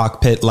purposeful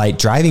cockpit-like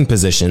driving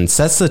position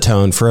sets the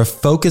tone for a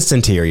focused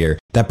interior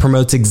that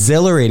promotes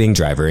exhilarating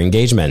driver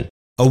engagement.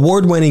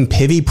 Award-winning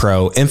Pivi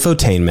Pro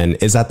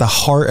infotainment is at the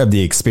heart of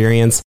the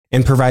experience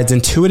and provides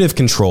intuitive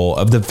control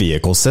of the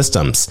vehicle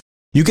systems.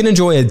 You can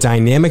enjoy a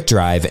dynamic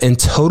drive and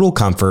total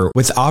comfort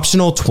with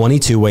optional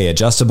 22-way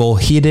adjustable,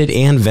 heated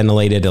and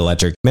ventilated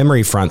electric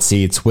memory front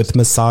seats with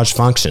massage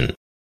function.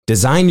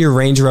 Design your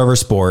Range Rover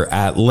Sport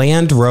at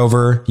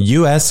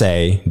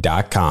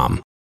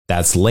LandRoverUSA.com.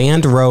 That's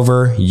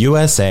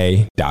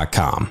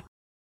LandRoverUSA.com.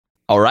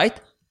 All right,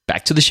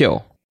 back to the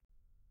show.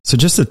 So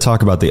just to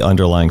talk about the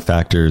underlying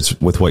factors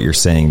with what you're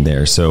saying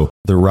there. So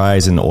the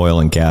rise in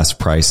oil and gas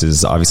prices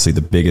is obviously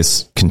the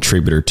biggest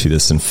contributor to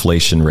this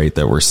inflation rate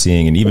that we're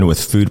seeing. And even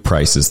with food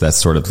prices, that's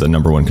sort of the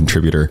number one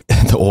contributor.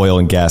 The oil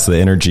and gas, the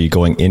energy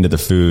going into the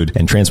food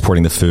and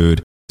transporting the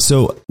food.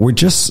 So we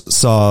just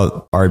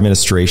saw our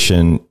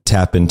administration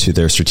tap into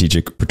their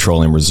Strategic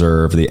Petroleum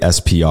Reserve, the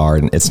SPR,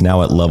 and it's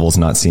now at levels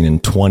not seen in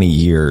 20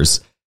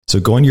 years. So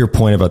going to your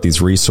point about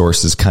these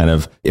resources, kind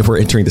of, if we're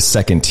entering the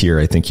second tier,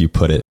 I think you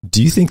put it,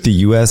 do you think the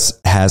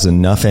U.S. has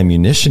enough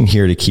ammunition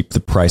here to keep the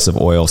price of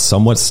oil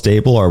somewhat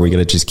stable? Or are we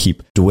going to just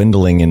keep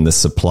dwindling in the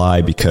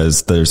supply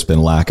because there's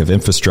been lack of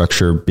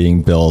infrastructure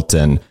being built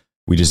and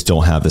we just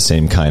don't have the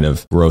same kind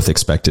of growth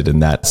expected in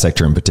that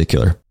sector in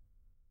particular?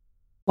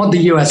 What the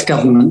US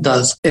government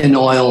does in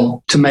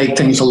oil to make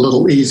things a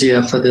little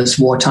easier for this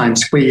wartime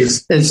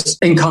squeeze is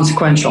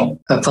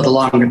inconsequential for the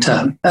longer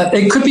term.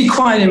 It could be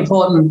quite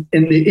important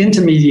in the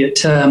intermediate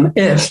term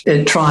if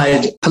it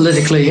tried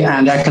politically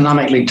and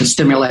economically to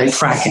stimulate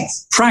fracking.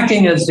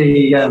 Fracking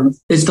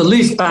is the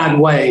least bad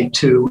way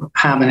to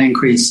have an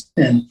increase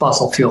in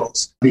fossil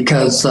fuels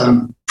because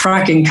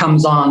fracking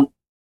comes on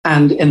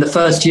and in the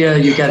first year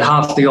you get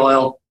half the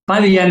oil.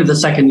 By the end of the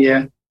second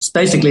year, it's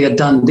basically a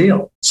done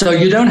deal. So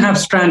you don't have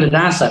stranded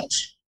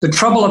assets. The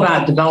trouble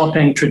about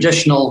developing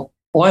traditional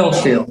oil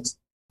fields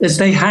is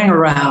they hang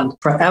around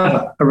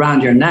forever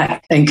around your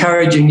neck,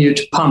 encouraging you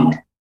to pump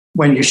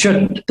when you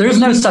shouldn't. There is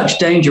no such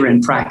danger in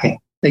fracking.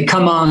 They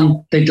come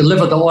on, they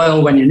deliver the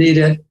oil when you need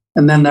it,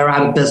 and then they're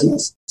out of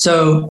business.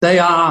 So they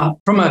are,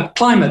 from a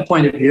climate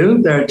point of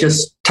view, they're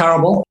just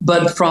terrible.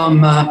 But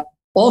from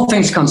all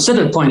things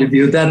considered point of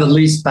view, they're the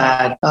least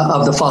bad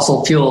of the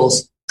fossil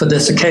fuels for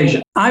this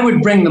occasion. I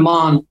would bring them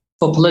on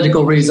for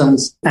political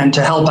reasons and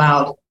to help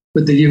out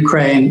with the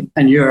Ukraine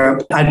and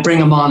Europe. I'd bring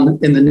them on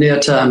in the near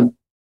term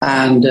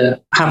and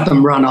have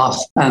them run off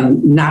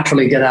and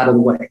naturally get out of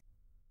the way.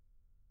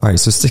 All right,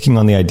 so sticking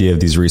on the idea of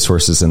these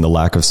resources and the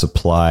lack of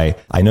supply,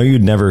 I know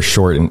you'd never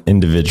short an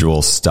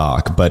individual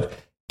stock, but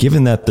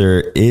given that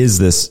there is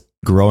this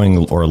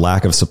growing or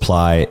lack of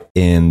supply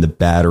in the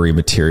battery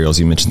materials,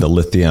 you mentioned the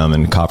lithium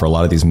and copper, a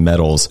lot of these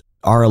metals,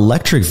 are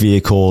electric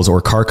vehicles or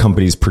car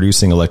companies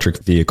producing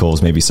electric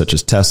vehicles, maybe such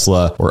as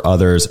Tesla or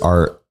others,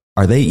 are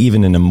they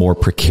even in a more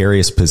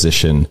precarious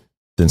position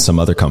than some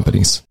other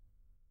companies?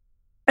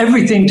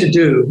 Everything to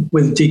do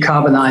with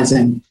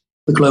decarbonizing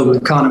the global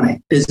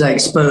economy is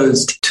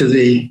exposed to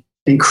the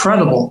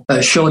incredible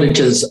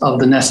shortages of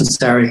the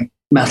necessary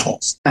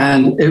metals.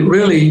 And it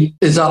really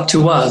is up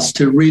to us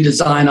to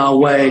redesign our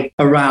way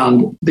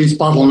around these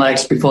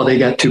bottlenecks before they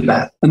get too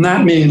bad. And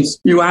that means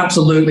you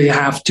absolutely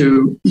have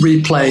to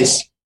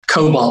replace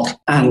cobalt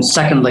and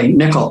secondly,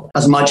 nickel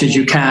as much as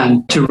you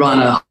can to run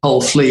a whole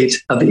fleet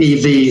of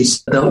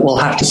EVs that will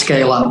have to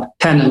scale up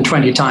 10 and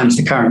 20 times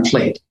the current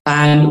fleet.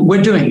 And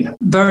we're doing it.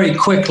 Very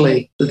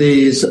quickly,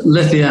 these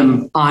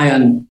lithium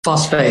iron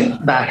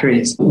phosphate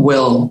batteries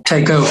will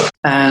take over.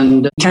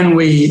 And can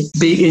we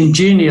be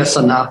ingenious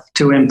enough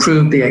to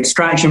improve the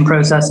extraction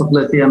process of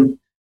lithium,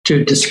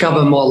 to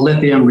discover more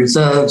lithium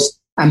reserves,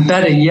 and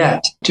better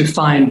yet, to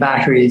find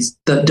batteries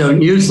that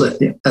don't use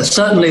lithium?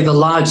 Certainly the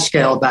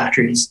large-scale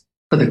batteries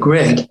for the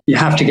grid, you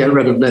have to get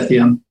rid of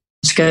lithium.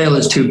 The scale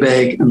is too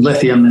big, and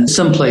lithium is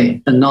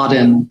simply not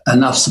in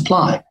enough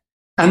supply.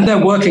 And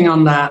they're working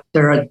on that.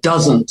 There are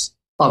dozens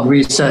of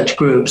research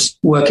groups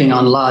working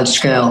on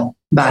large-scale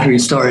battery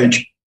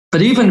storage.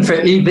 But even for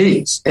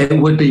EVs, it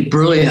would be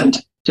brilliant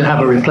to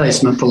have a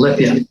replacement for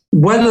lithium.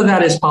 Whether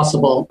that is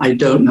possible, I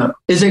don't know.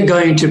 Is it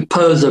going to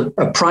pose a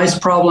price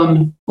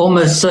problem?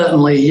 Almost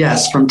certainly,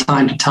 yes, from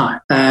time to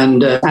time.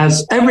 And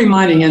as every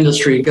mining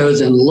industry goes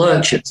in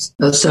lurches,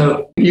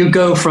 so you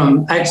go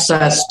from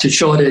excess to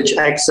shortage,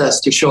 excess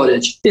to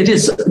shortage. It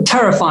is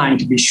terrifying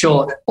to be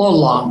short or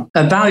long.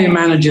 Value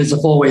managers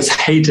have always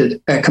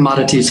hated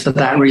commodities for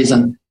that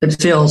reason.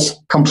 It feels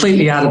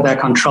completely out of their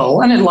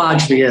control, and it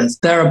largely is.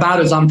 They're about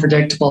as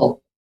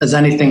unpredictable as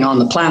anything on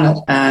the planet.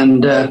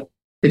 And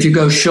if you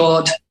go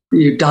short,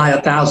 you die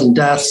 1,000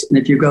 deaths. And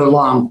if you go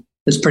long,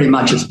 it's pretty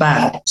much as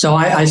bad. So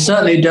I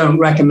certainly don't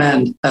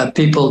recommend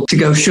people to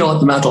go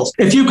short the metals.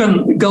 If you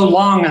can go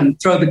long and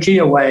throw the key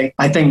away,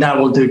 I think that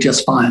will do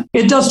just fine.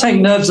 It does take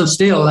nerves of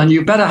steel, and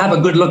you better have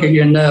a good look at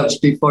your nerves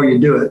before you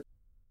do it.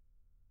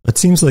 It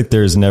seems like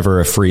there's never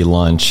a free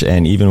lunch.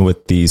 And even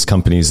with these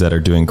companies that are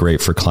doing great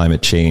for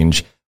climate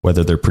change,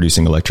 whether they're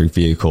producing electric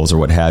vehicles or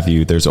what have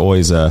you, there's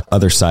always a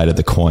other side of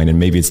the coin. And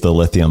maybe it's the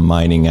lithium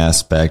mining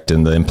aspect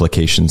and the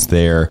implications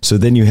there. So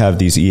then you have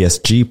these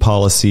ESG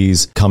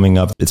policies coming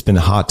up. It's been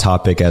a hot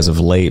topic as of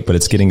late, but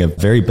it's getting a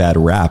very bad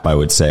rap, I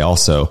would say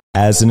also.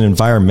 As an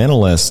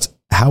environmentalist,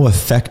 how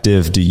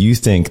effective do you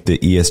think the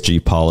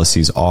ESG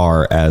policies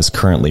are as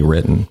currently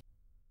written?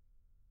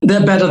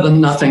 They're better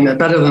than nothing. They're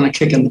better than a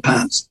kick in the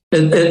pants.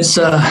 It's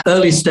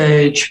early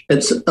stage.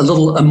 It's a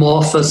little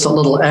amorphous, a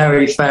little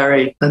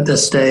airy-fairy at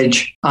this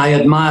stage. I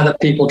admire the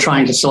people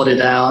trying to sort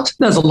it out.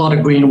 There's a lot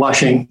of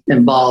greenwashing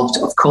involved,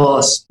 of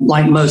course,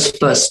 like most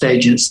first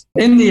stages.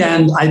 In the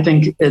end, I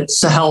think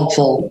it's a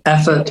helpful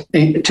effort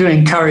to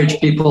encourage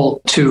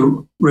people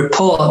to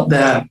report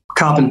their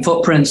carbon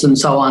footprints and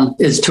so on,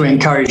 is to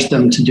encourage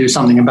them to do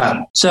something about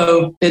it.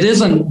 So it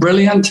isn't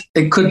brilliant.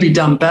 It could be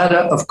done better,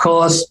 of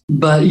course,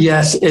 but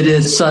yes, it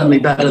is certainly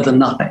better than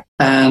nothing.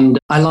 And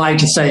I like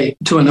to say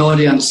to an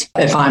audience,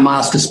 if I'm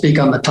asked to speak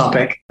on the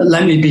topic,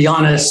 let me be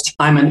honest,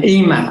 I'm an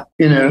E-man.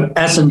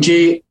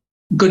 S&G,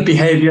 good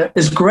behavior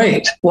is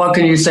great. What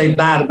can you say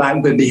bad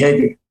about good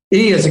behavior?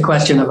 E is a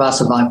question of our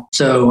survival.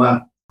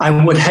 So I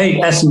would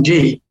hate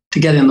S&G to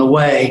get in the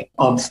way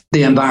of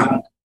the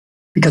environment.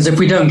 Because if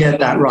we don't get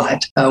that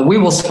right, we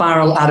will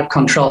spiral out of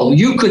control.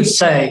 You could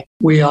say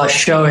we are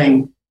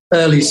showing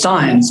early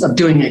signs of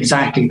doing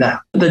exactly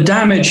that. The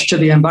damage to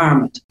the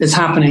environment is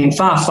happening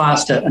far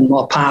faster and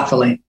more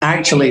powerfully,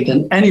 actually,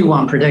 than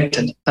anyone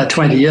predicted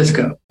 20 years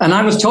ago. And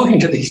I was talking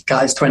to these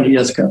guys 20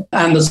 years ago,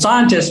 and the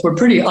scientists were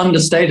pretty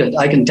understated,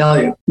 I can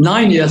tell you.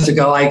 9 years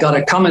ago, I got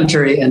a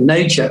commentary in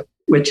Nature,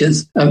 which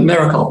is a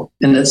miracle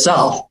in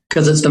itself,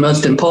 because it's the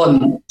most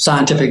important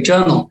scientific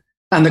journal.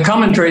 And the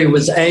commentary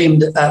was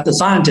aimed at the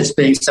scientists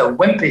being so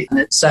wimpy. And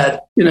it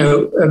said,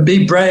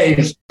 be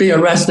brave, be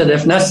arrested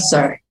if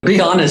necessary. Be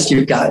honest,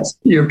 you guys.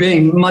 You're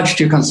being much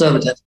too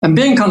conservative. And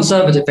being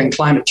conservative in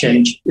climate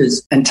change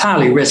is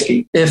entirely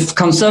risky. If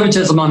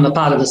conservatism on the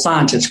part of the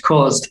scientists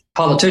caused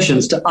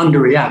politicians to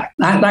underreact,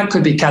 that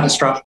could be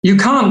catastrophic. You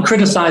can't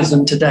criticize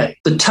them today.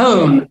 The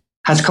tone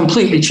has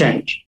completely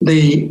changed.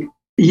 The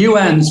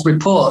UN's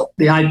report,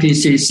 the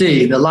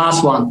IPCC, the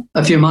last one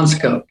a few months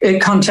ago,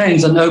 it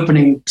contains an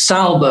opening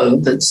salvo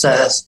that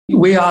says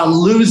we are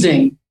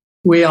losing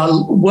We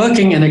are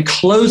working in a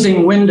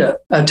closing window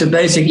to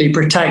basically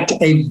protect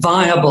a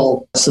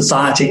viable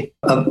society,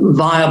 a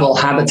viable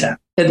habitat.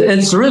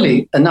 It's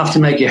really enough to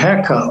make your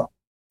hair curl,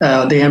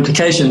 the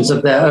implications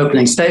of their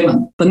opening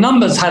statement. The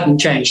numbers hadn't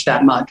changed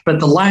that much, but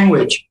the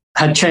language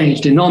had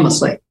changed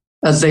enormously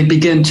as they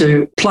begin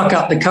to pluck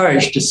up the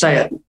courage to say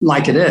it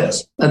like it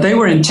is. They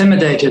were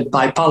intimidated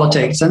by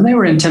politics, and they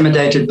were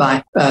intimidated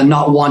by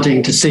not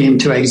wanting to seem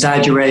to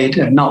exaggerate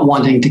and not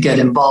wanting to get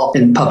involved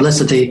in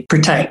publicity,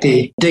 protect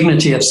the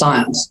dignity of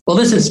science. Well,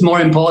 this is more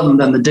important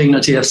than the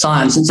dignity of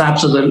science. It's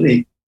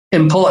absolutely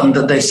important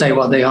that they say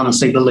what they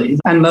honestly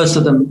believe, and most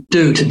of them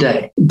do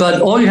today.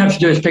 But all you have to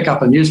do is pick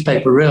up a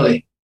newspaper,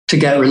 really, to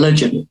get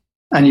religion,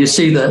 and you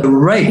see the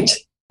rate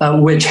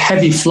which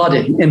heavy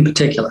flooding in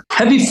particular.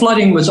 Heavy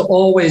flooding was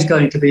always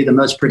going to be the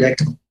most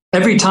predictable.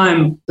 Every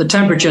time the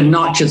temperature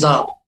notches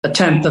up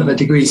 1/10 of a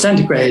degree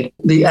centigrade,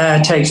 the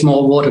air takes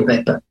more water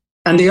vapor.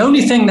 And the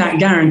only thing that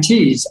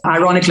guarantees,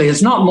 ironically,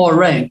 is not more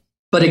rain,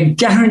 but it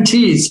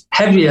guarantees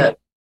heavier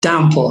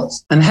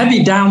downpours. And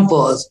heavy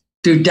downpours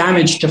do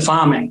damage to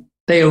farming.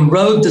 They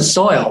erode the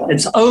soil.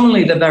 It's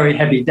only the very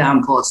heavy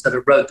downpours that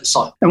erode the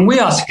soil. And we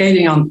are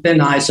skating on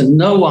thin ice, and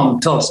no one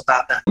talks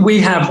about that. We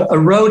have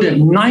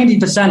eroded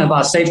 90% of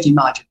our safety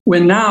margin.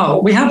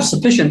 We have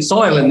sufficient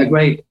soil in the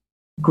great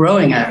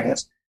growing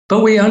areas,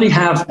 but we only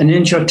have an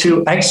inch or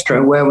two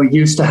extra where we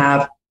used to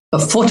have a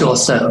foot or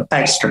so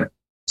extra.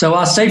 So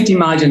our safety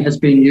margin has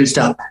been used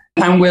up,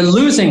 and we're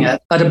losing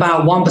it at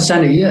about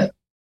 1% a year.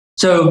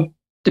 So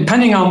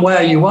depending on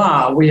where you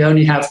are, we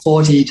only have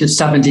 40 to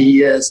 70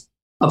 years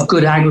of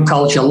good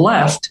agriculture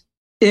left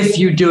if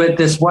you do it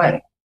this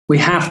way. We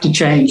have to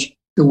change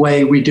the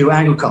way we do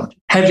agriculture.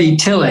 Heavy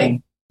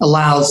tilling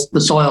allows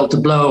the soil to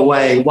blow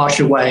away, wash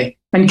away,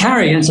 and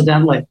carry,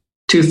 incidentally,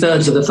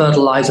 2/3 of the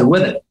fertilizer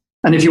with it.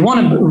 And if you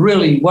want to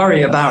really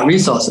worry about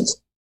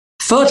resources,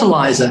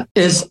 fertilizer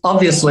is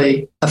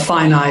obviously a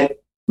finite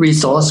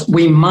resource.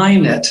 We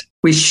mine it,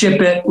 we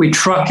ship it, we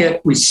truck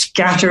it, we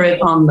scatter it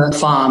on the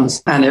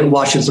farms, and it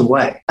washes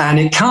away. And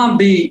it can't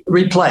be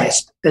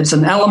replaced. It's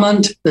an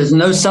element. There's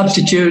no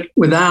substitute.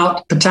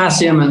 Without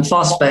potassium and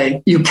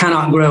phosphate, you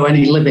cannot grow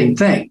any living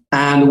thing.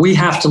 And we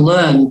have to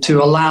learn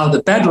to allow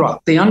the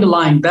bedrock, the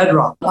underlying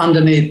bedrock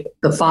underneath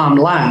the farm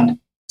land,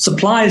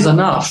 supplies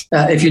enough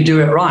if you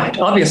do it right.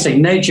 Obviously,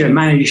 nature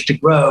managed to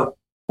grow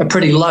a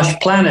pretty lush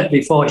planet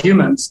before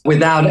humans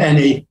without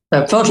any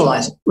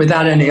fertilizer,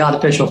 without any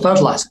artificial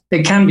fertilizer.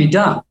 It can be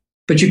done,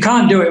 but you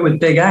can't do it with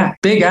big ag.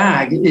 Big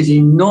ag is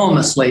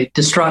enormously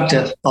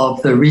destructive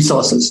of the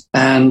resources,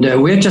 and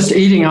we're just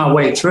eating our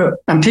way through it.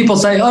 And people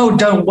say, oh,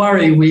 don't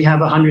worry, we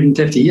have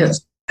 150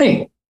 years.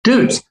 Hey,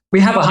 dudes, we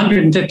have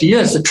 150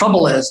 years. The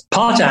trouble is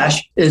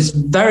potash is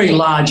very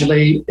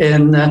largely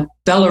in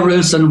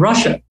Belarus and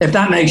Russia. If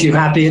that makes you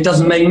happy, it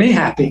doesn't make me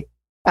happy.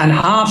 And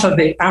half of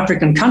the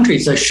African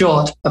countries are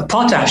short of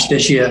potash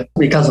this year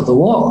because of the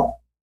war.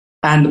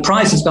 And the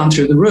price has gone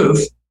through the roof,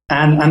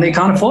 and they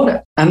can't afford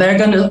it. And they're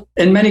going to,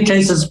 in many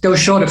cases, go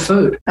short of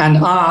food and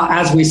are,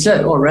 as we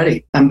said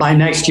already. And by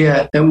next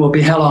year, it will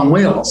be hell on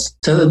wheels.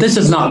 So this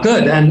is not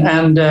good.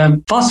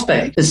 And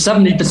phosphate is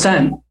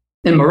 70%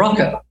 in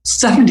Morocco.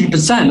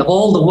 70% of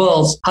all the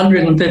world's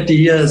 150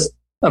 years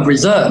of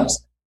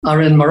reserves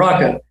are in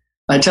Morocco.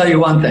 I tell you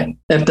one thing,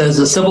 if there's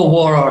a civil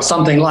war or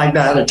something like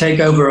that, a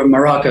takeover of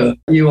Morocco,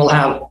 you will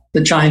have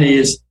the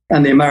Chinese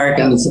and the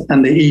Americans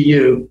and the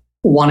EU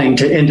wanting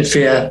to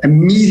interfere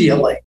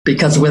immediately,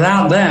 because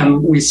without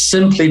them, we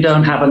simply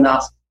don't have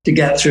enough to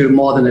get through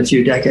more than a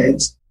few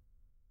decades.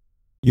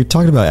 You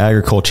talked about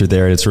agriculture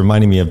there, and it's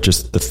reminding me of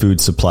just the food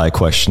supply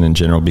question in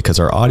general, because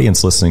our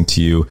audience listening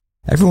to you,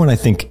 everyone I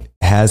think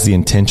has the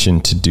intention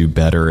to do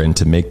better and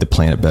to make the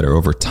planet better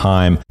over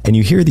time. And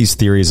you hear these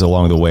theories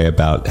along the way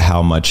about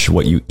how much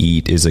what you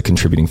eat is a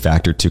contributing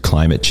factor to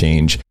climate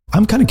change.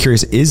 I'm kind of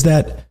curious, is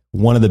that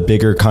one of the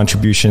bigger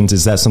contributions?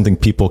 Is that something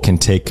people can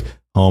take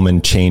home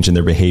and change in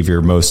their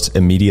behavior most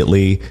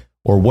immediately?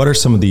 Or what are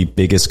some of the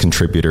biggest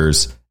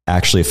contributors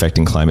actually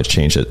affecting climate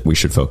change that we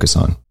should focus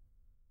on?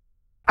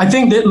 I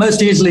think that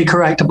most easily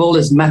correctable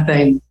is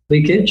methane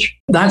leakage.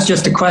 That's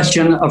just a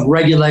question of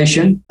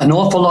regulation. An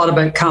awful lot of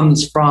it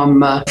comes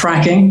from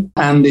fracking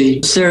and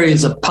the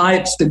series of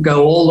pipes that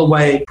go all the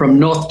way from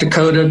North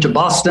Dakota to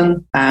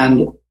Boston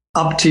and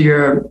up to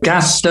your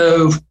gas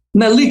stove.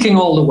 And they're leaking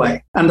all the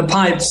way. And the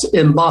pipes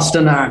in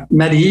Boston are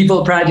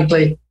medieval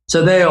practically,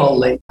 so they all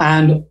leak.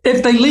 And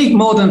if they leak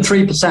more than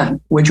 3%,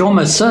 which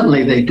almost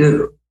certainly they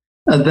do,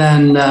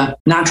 then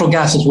natural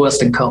gas is worse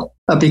than coal.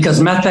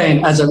 Because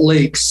methane, as it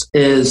leaks,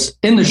 is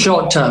in the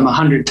short term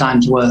 100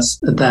 times worse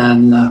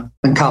than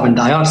carbon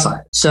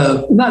dioxide.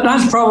 So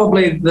that's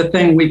probably the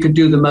thing we could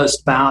do the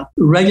most about.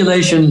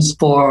 Regulations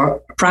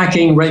for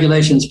fracking,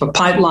 regulations for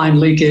pipeline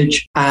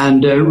leakage,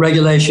 and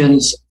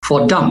regulations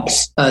for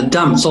dumps.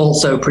 Dumps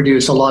also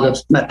produce a lot of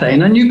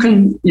methane, and you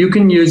can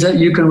use it,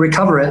 you can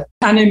recover it.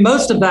 And in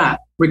most of that,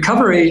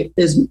 recovery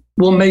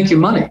will make you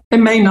money. It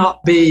may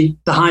not be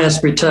the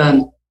highest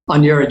return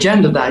on your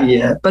agenda that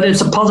year, but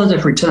it's a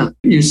positive return.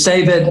 You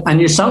save it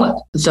and you sell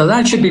it. So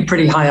that should be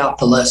pretty high up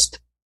the list.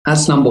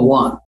 That's number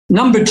one.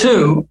 Number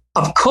two,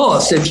 of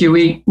course, if you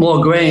eat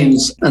more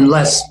grains and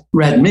less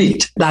red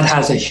meat, that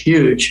has a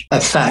huge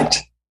effect.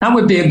 That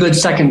would be a good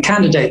second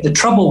candidate. The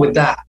trouble with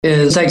that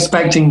is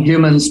expecting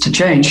humans to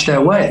change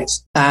their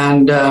ways.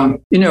 And,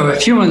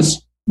 if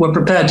humans were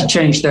prepared to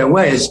change their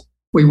ways,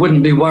 we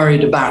wouldn't be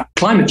worried about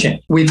climate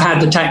change. We've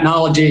had the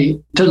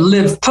technology to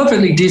live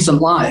perfectly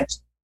decent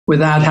lives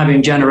without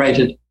having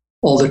generated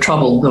all the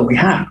trouble that we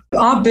have.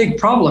 Our big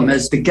problem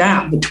is the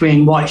gap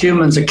between what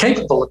humans are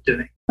capable of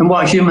doing and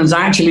what humans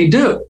actually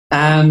do.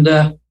 And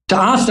to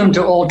ask them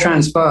to all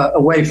transfer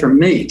away from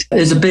meat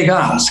is a big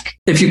ask.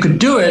 If you could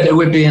do it, it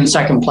would be in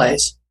second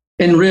place.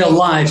 In real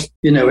life,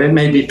 it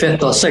may be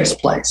fifth or sixth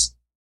place.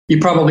 You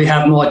probably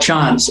have more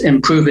chance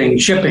improving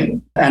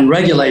shipping and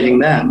regulating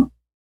them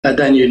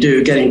than you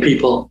do getting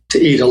people to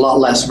eat a lot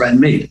less red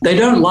meat.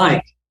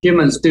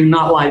 Humans do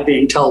not like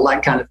being told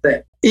that kind of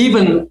thing,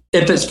 even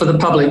if it's for the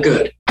public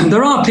good. And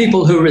there are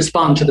people who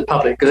respond to the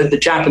public good. The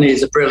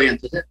Japanese are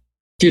brilliant at it.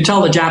 If you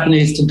tell the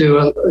Japanese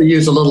to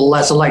use a little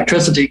less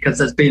electricity because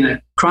there's been a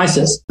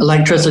crisis,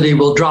 electricity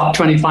will drop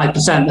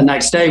 25% the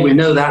next day. We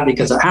know that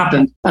because it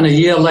happened. And a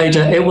year later,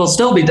 it will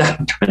still be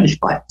down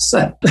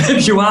 25%.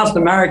 If you asked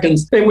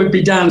Americans, it would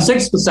be down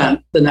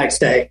 6% the next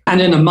day. And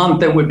in a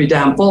month, it would be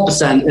down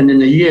 4%. And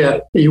in a year,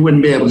 you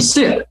wouldn't be able to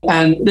see it.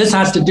 And this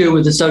has to do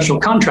with the social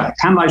contract.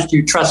 How much do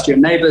you trust your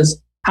neighbors?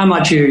 How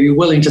much are you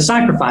willing to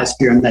sacrifice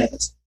for your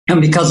neighbors? And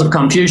because of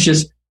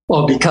Confucius,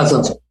 or because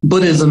of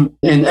Buddhism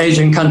in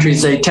Asian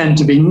countries, they tend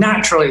to be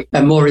naturally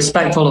more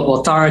respectful of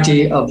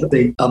authority, of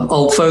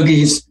old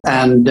fogies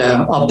and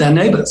of their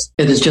neighbors.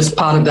 It is just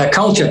part of their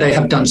culture. They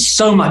have done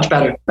so much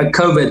better at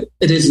COVID,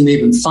 it isn't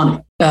even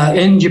funny.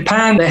 In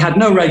Japan, they had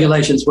no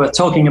regulations worth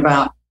talking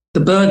about.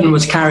 The burden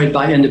was carried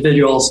by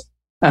individuals,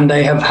 and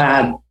they have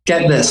had,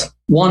 get this,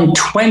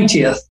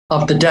 1/20th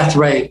of the death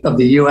rate of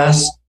the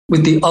US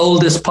with the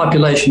oldest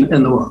population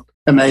in the world.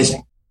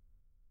 Amazing.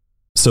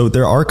 So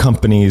there are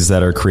companies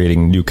that are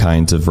creating new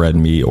kinds of red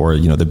meat, or,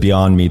 the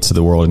Beyond Meats of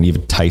the world, and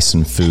even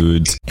Tyson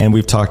Foods. And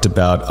we've talked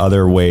about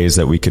other ways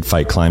that we could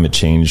fight climate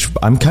change.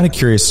 I'm kind of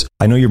curious.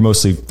 I know you're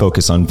mostly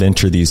focused on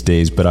venture these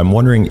days, but I'm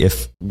wondering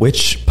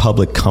which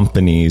public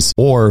companies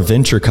or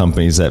venture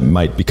companies that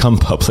might become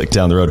public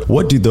down the road,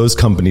 what do those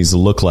companies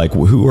look like?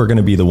 Who are going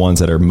to be the ones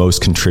that are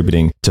most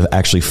contributing to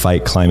actually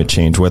fight climate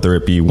change, whether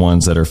it be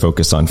ones that are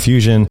focused on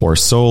fusion or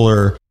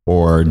solar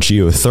or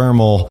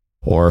geothermal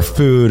or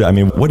food? I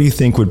mean, what do you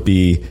think would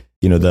be,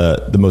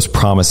 the most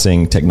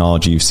promising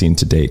technology you've seen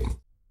to date?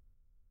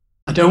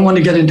 I don't want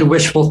to get into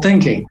wishful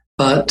thinking,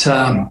 but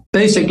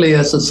basically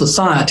as a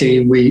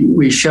society,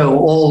 we show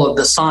all of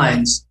the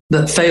signs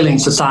that failing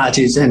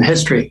societies in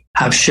history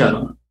have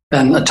shown.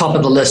 And the top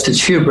of the list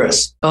is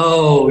hubris.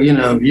 Oh,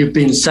 you've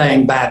been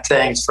saying bad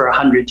things for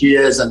 100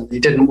 years and they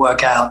didn't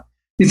work out.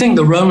 You think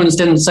the Romans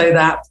didn't say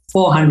that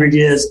 400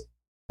 years?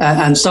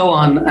 And so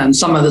on. And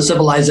some of the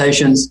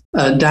civilizations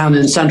down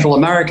in Central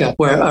America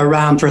were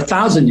around for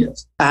 1,000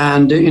 years.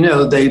 And,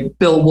 they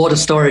built water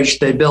storage,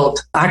 they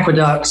built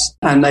aqueducts,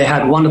 and they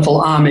had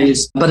wonderful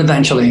armies. But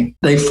eventually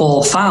they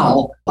fall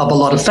foul of a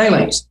lot of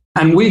failings.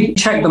 And we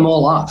check them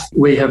all off.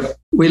 We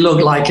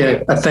look like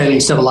a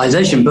failing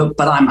civilization,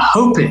 but I'm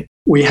hoping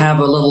we have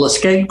a little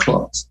escape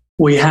clause.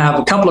 We have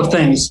a couple of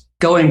things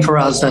going for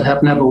us that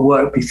have never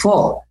worked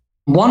before.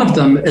 One of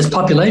them is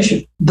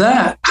population.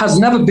 There has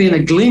never been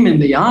a gleam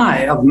in the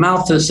eye of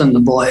Malthus and the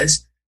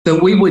boys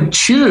that we would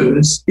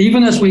choose,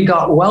 even as we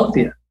got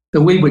wealthier,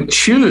 that we would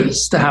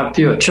choose to have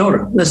fewer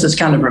children. This is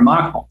kind of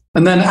remarkable.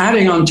 And then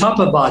adding on top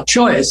of our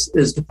choice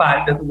is the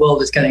fact that the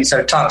world is getting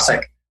so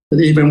toxic that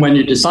even when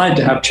you decide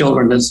to have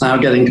children, it's now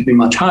getting to be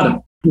much harder.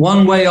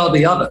 One way or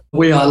the other,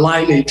 we are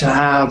likely to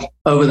have,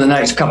 over the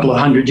next couple of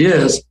 100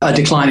 years, a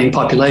declining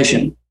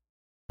population.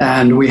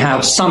 And we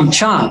have some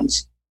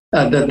chance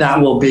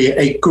that will be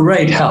a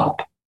great help.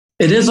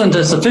 It isn't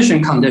a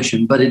sufficient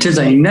condition, but it is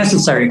a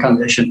necessary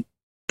condition.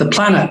 The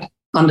planet,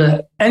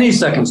 under any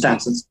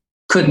circumstances,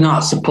 could not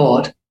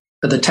support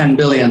the 10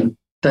 billion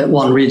that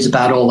one reads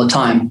about all the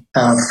time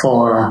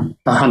for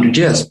 100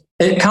 years.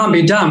 It can't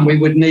be done. We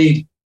would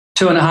need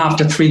 2.5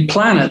 to 3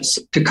 planets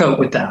to cope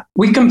with that.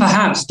 We can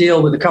perhaps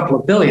deal with a couple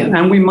of billion,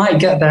 and we might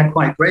get there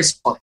quite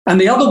gracefully. And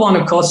the other one,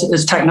 of course,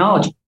 is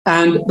technology.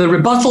 And the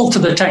rebuttal to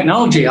the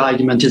technology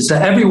argument is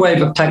that every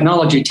wave of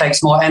technology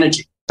takes more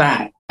energy,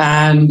 bang.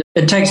 And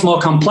it takes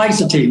more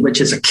complexity, which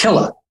is a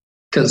killer,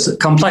 because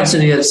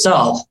complexity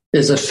itself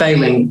is a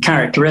failing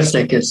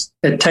characteristic.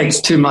 It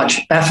takes too much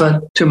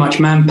effort, too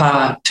much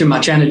manpower, too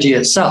much energy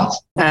itself.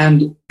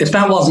 And if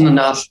that wasn't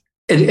enough,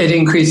 it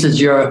increases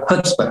your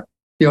chutzpah,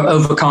 your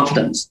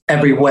overconfidence,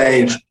 every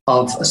wave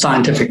of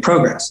scientific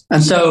progress.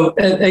 And so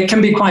it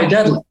can be quite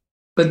deadly.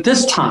 But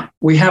this time,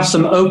 we have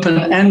some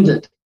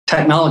open-ended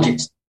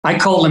technologies. I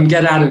call them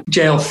get out of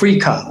jail free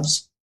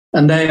cards.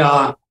 And they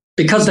are,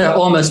 because they're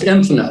almost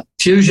infinite,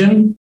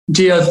 fusion,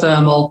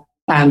 geothermal,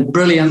 and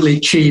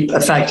brilliantly cheap,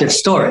 effective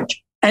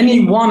storage.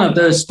 any one of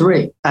those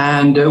three,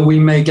 and we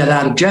may get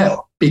out of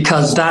jail,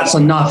 because that's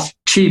enough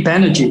cheap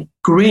energy,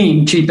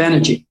 green cheap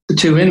energy,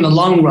 to, in the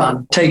long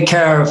run, take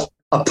care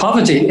of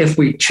poverty if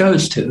we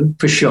chose to,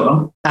 for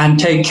sure, and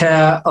take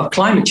care of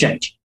climate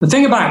change. The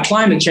thing about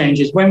climate change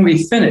is when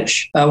we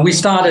finish, we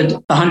started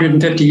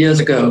 150 years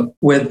ago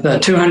with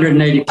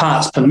 280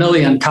 parts per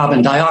million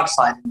carbon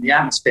dioxide in the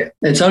atmosphere.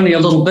 It's only a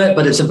little bit,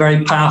 but it's a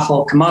very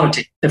powerful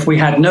commodity. If we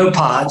had no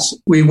parts,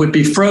 we would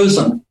be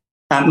frozen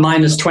at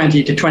minus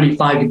 20 to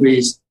 25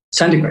 degrees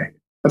centigrade,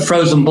 a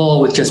frozen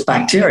ball with just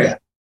bacteria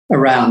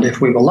around if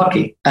we were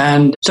lucky.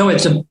 And so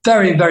it's a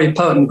very, very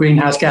potent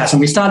greenhouse gas. And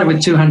we started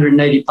with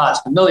 280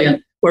 parts per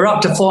million. We're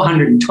up to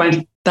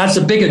 420. That's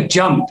a bigger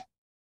jump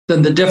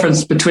than the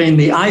difference between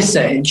the ice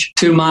age,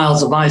 2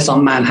 miles of ice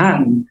on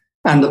Manhattan,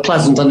 and the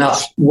pleasant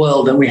enough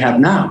world that we have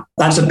now.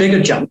 That's a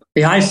bigger jump.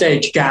 The ice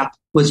age gap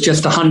was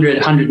just 100,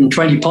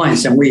 120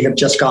 points, and we have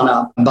just gone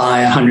up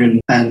by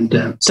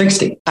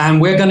 160. And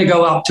we're going to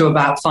go up to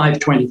about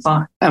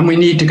 525, and we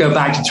need to go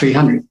back to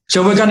 300.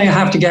 So we're going to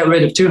have to get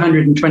rid of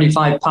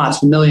 225 parts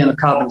per million of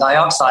carbon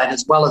dioxide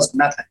as well as the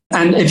methane.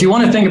 And if you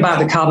want to think about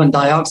the carbon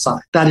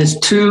dioxide, that is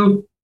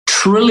 2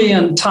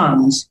 trillion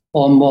tons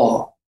or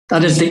more.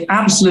 That is the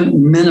absolute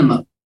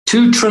minimum.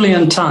 2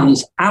 trillion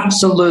tons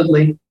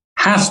absolutely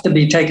has to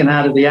be taken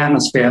out of the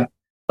atmosphere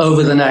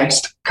over the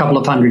next couple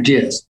of hundred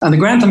years. And the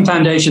Grantham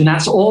Foundation,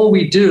 that's all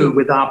we do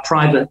with our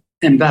private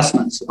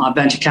investments, our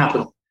venture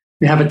capital.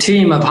 We have a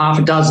team of half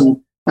a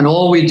dozen, and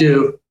all we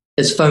do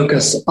is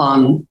focus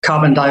on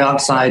carbon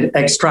dioxide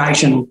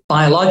extraction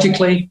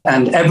biologically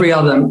and every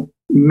other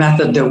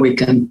method that we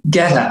can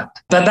get at.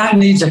 But that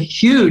needs a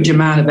huge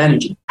amount of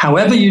energy.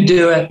 However you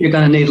do it, you're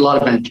going to need a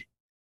lot of energy.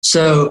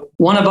 So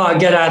one of our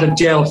get out of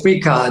jail free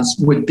cards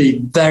would be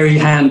very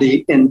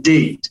handy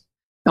indeed.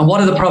 And what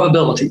are the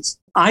probabilities?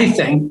 I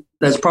think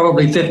there's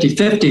probably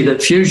 50-50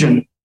 that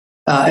fusion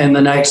in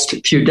the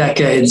next few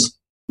decades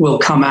will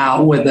come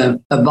out with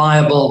a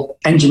viable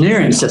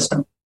engineering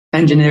system,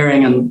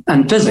 engineering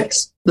and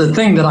physics. The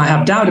thing that I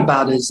have doubt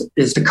about is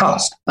the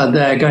cost.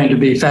 They're going to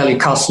be fairly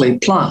costly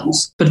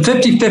plants. But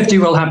 50-50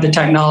 will have the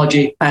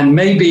technology, and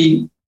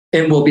maybe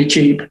it will be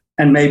cheap,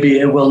 and maybe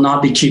it will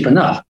not be cheap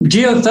enough.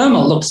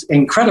 Geothermal looks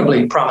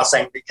incredibly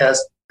promising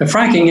because the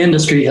fracking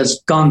industry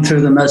has gone through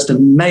the most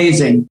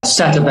amazing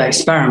set of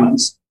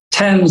experiments,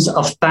 tens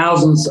of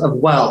thousands of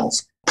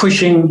wells,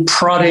 pushing,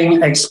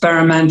 prodding,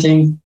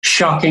 experimenting,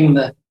 shocking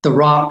the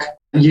rock,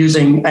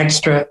 using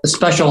extra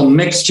special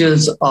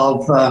mixtures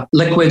of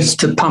liquids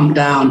to pump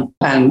down,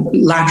 and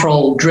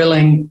lateral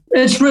drilling.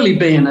 It's really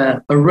been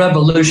a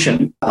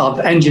revolution of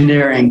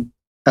engineering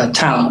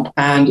talent.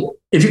 And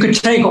if you could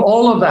take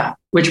all of that,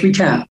 which we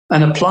can,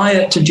 and apply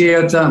it to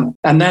geothermal,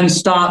 and then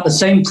start the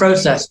same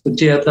process with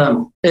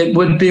geothermal, it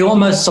would be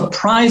almost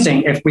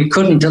surprising if we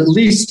couldn't, at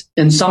least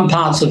in some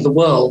parts of the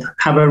world,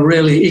 have a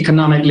really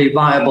economically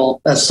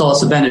viable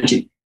source of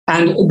energy.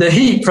 And the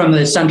heat from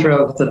the center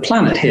of the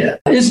planet here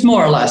is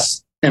more or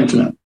less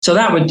infinite. So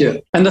that would do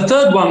it. And the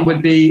third one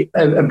would be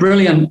a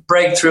brilliant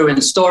breakthrough in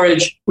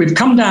storage. We've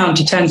come down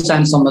to 10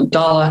 cents on the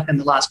dollar in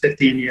the last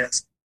 15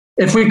 years.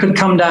 If we could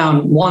come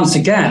down once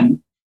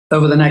again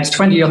over the next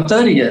 20 or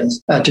 30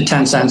 years to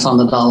 10 cents on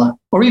the dollar,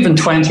 or even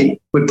 20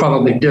 would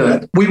probably do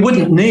it, we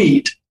wouldn't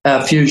need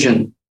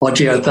fusion or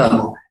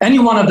geothermal. Any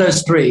one of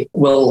those three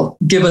will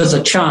give us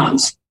a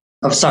chance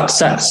of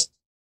success.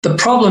 The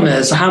problem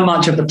is how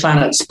much of the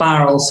planet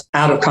spirals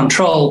out of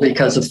control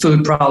because of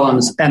food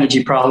problems,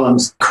 energy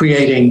problems,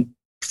 creating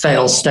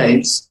failed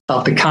states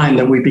of the kind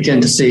that we begin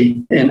to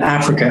see in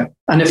Africa.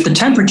 And if the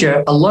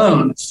temperature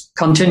alone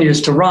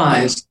continues to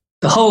rise,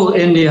 the whole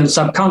Indian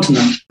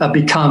subcontinent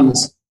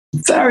becomes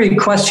very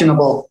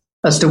questionable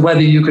as to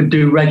whether you could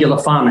do regular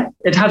farming.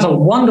 It has a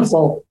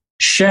wonderful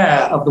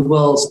share of the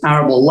world's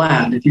arable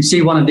land. If you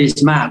see one of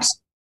these maps,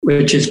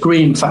 which is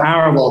green for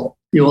arable,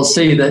 you will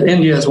see that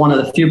India is one of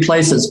the few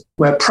places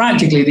where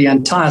practically the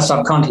entire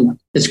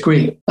subcontinent is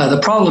green. The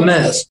problem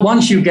is,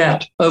 once you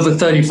get over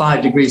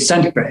 35 degrees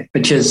centigrade,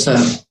 which is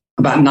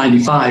about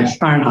 95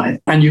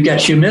 Fahrenheit, and you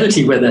get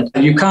humidity with it,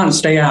 you can't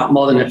stay out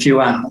more than a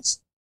few hours.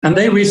 And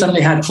they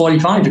recently had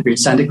 45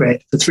 degrees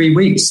centigrade for 3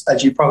 weeks,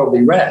 as you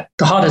probably read,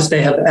 the hottest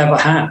they have ever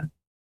had.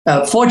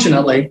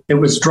 Fortunately, it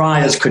was dry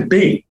as could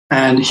be,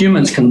 and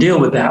humans can deal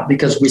with that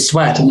because we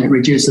sweat and it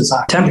reduces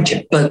our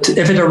temperature. But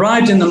if it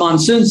arrived in the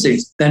monsoon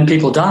season, then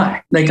people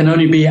die. They can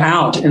only be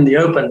out in the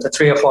open for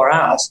 3 or 4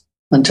 hours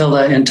until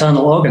their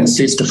internal organs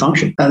cease to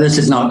function. This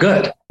is not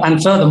good.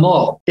 And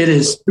furthermore, it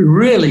is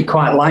really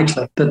quite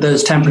likely that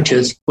those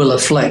temperatures will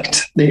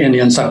afflict the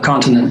Indian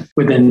subcontinent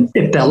within,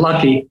 if they're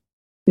lucky,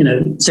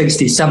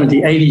 60,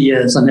 70, 80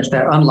 years, and if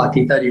they're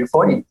unlucky, 30 or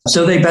 40.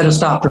 So they better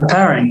start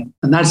preparing.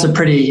 And that's a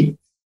pretty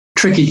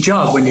tricky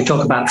job when you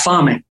talk about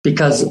farming,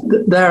 because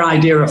their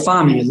idea of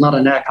farming is not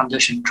an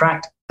air-conditioned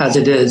tractor, as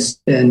it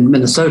is in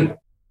Minnesota.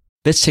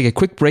 Let's take a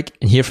quick break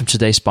and hear from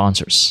today's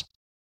sponsors.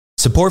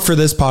 Support for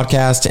this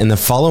podcast and the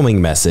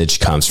following message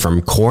comes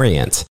from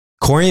Corient.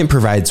 Corient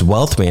provides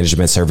wealth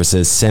management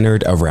services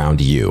centered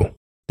around you.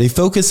 They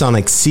focus on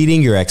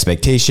exceeding your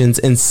expectations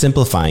and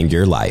simplifying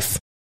your life.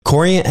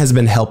 Corient has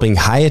been helping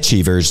high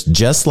achievers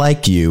just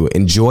like you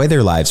enjoy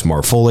their lives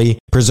more fully,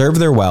 preserve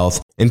their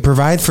wealth, and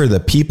provide for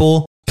the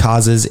people,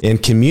 causes,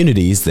 and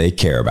communities they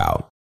care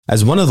about.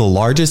 As one of the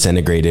largest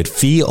integrated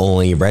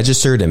fee-only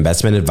registered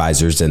investment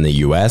advisors in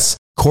the U.S.,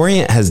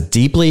 Corient has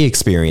deeply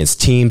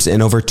experienced teams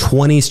in over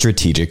 20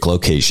 strategic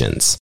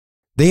locations.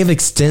 They have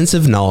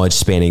extensive knowledge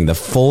spanning the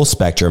full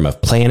spectrum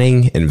of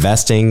planning,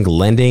 investing,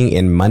 lending,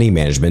 and money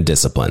management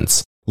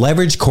disciplines.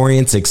 Leverage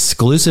Corient's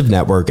exclusive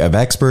network of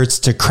experts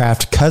to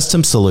craft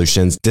custom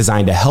solutions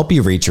designed to help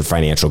you reach your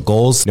financial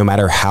goals, no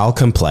matter how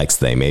complex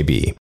they may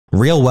be.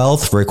 Real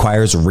wealth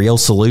requires real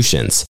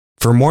solutions.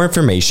 For more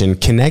information,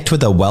 connect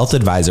with a wealth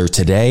advisor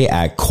today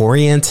at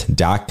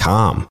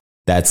corient.com.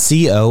 That's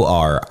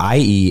Corient.com.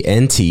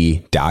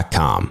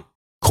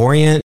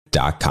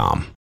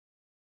 Corient.com.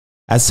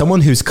 As someone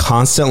who's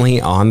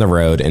constantly on the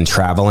road and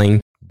traveling,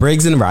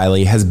 Briggs &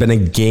 Riley has been a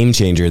game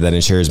changer that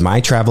ensures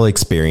my travel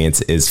experience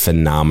is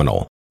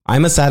phenomenal.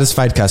 I'm a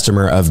satisfied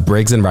customer of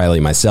Briggs & Riley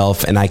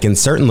myself, and I can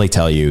certainly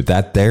tell you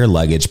that their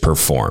luggage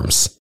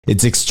performs.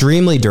 It's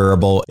extremely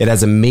durable, it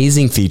has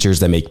amazing features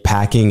that make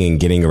packing and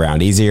getting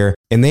around easier,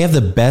 and they have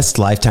the best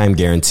lifetime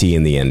guarantee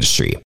in the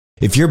industry.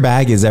 If your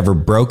bag is ever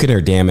broken or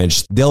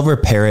damaged, they'll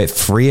repair it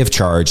free of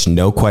charge,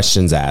 no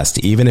questions asked,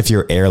 even if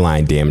your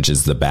airline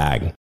damages the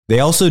bag. They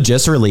also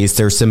just released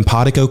their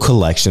Simpatico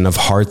collection of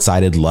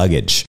hard-sided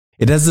luggage.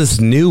 It has this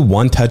new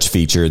one-touch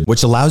feature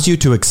which allows you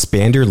to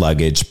expand your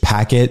luggage,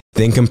 pack it,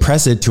 then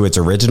compress it to its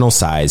original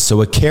size so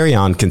a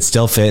carry-on can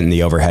still fit in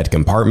the overhead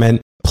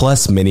compartment,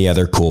 plus many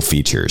other cool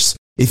features.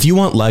 If you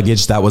want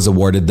luggage that was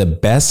awarded the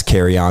best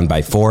carry-on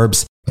by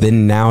Forbes,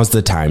 then now's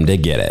the time to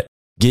get it.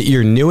 Get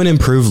your new and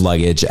improved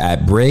luggage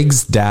at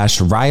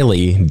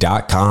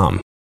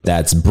briggs-riley.com.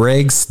 That's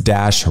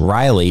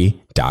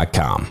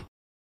briggs-riley.com.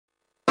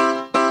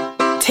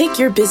 Take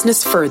your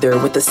business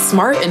further with the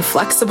smart and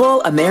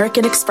flexible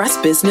American Express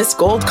Business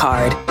Gold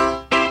Card.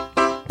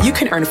 You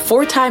can earn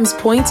 4 times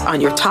points on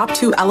your top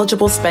 2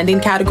 eligible spending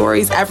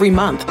categories every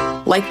month,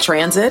 like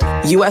transit,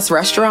 U.S.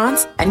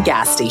 restaurants, and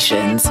gas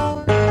stations.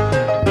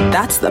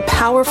 That's the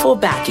powerful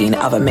backing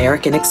of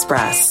American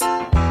Express.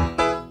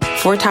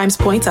 4 times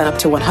points on up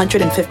to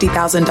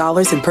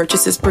 $150,000 in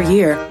purchases per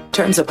year.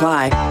 Terms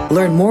apply.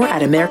 Learn more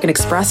at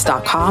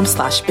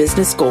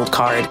americanexpress.com/business gold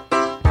card.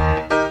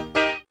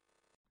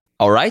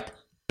 All right,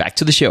 back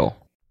to the show.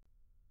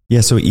 Yeah,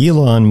 so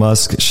Elon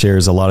Musk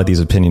shares a lot of these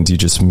opinions you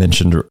just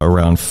mentioned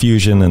around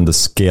fusion and the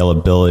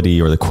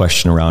scalability or the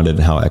question around it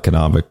and how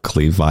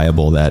economically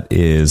viable that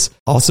is.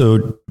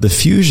 Also, the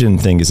fusion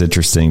thing is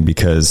interesting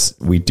because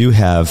we do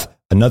have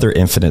another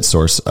infinite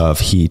source of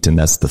heat, and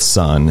that's the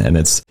sun, and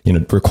it's,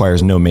 it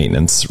requires no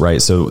maintenance,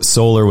 right? So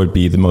solar would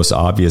be the most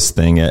obvious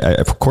thing.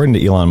 According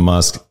to Elon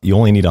Musk, you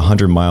only need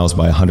 100 miles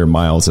by 100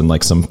 miles in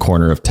like some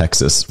corner of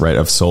Texas, right,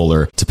 of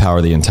solar to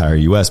power the entire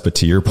US. But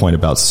to your point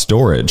about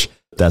storage,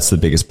 that's the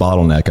biggest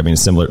bottleneck. I mean,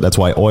 similar. That's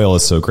why oil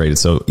is so great. It's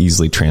so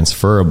easily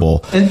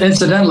transferable.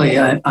 Incidentally,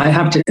 I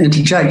have to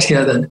interject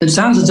here that it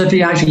sounds as if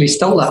he actually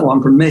stole that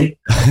one from me.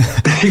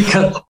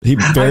 Because he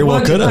very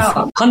well could have.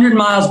 100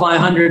 miles by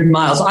 100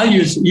 miles. I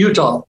use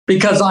Utah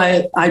because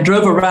I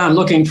drove around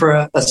looking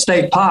for a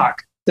state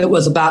park that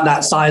was about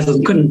that size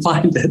and couldn't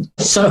find it.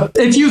 So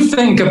if you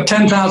think of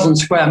 10,000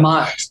 square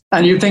miles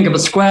and you think of a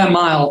square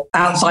mile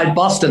outside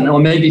Boston, or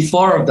maybe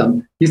 4 of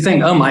them, you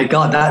think, oh my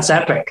God, that's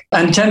epic.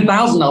 And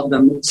 10,000 of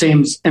them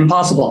seems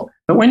impossible.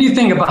 But when you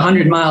think of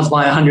 100 miles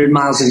by 100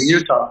 miles in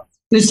Utah,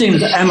 this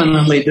seems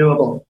eminently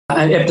doable.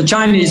 And if the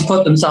Chinese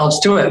put themselves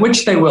to it,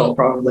 which they will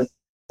probably,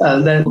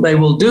 they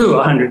will do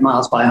 100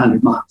 miles by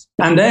 100 miles.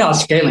 And they are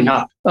scaling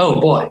up. Oh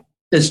boy,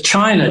 is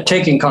China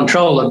taking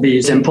control of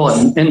these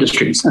important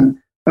industries.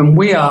 And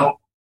we are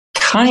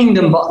kind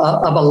of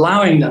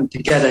allowing them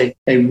to get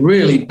a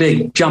really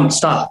big jump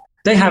start.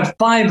 They have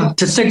 500,000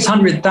 to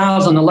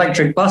 600,000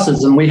 electric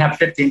buses, and we have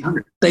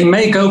 1,500. They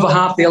make over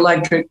half the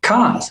electric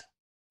cars.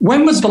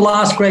 When was the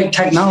last great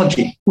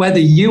technology where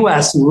the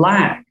U.S.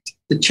 lagged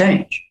the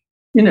change?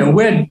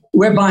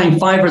 We're buying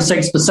 5 or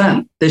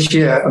 6% this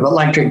year of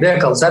electric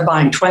vehicles. They're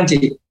buying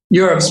 20.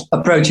 Europe's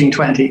approaching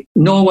 20.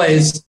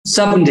 Norway's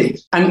 70.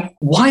 And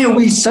why are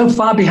we so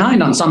far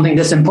behind on something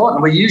this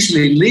important? We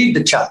usually lead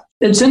the charge.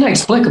 It's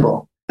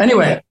inexplicable.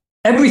 Anyway,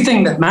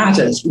 everything that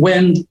matters,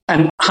 wind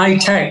and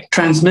high-tech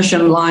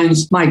transmission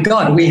lines, my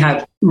God, we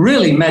have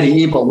really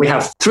medieval. We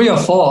have 3 or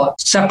 4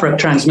 separate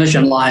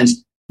transmission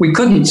lines. We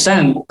couldn't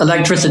send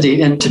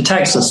electricity into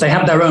Texas. They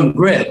have their own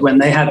grid when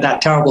they had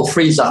that terrible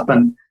freeze-up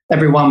and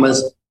everyone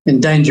was in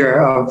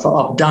danger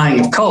of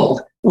dying of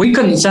cold. We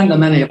couldn't send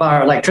them any of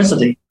our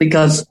electricity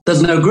because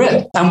there's no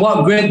grid. And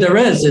what grid there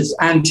is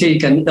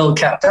antique and ill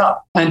kept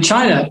up. And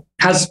China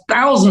has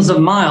thousands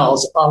of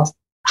miles of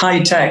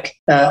high-tech,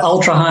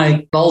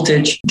 ultra-high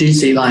voltage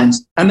DC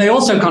lines. And they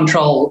also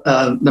control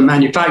the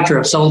manufacture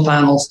of solar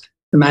panels,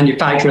 the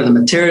manufacture of the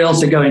materials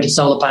that go into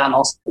solar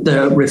panels,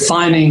 the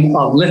refining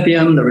of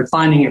lithium, the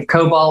refining of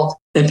cobalt.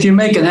 If you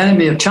make an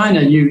enemy of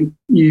China,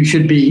 you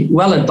should be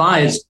well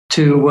advised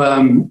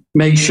to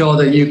make sure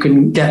that you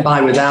can get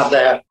by without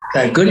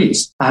their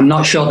goodies. I'm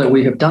not sure that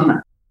we have done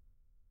that.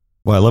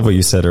 Well, I love what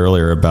you said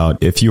earlier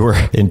about if you were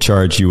in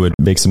charge, you would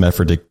make some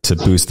effort to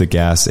boost the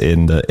gas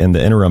in the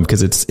interim,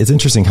 because it's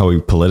interesting how we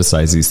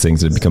politicize these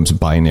things. It becomes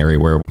binary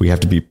where we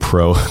have to be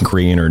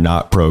pro-green or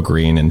not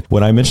pro-green. And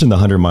when I mentioned the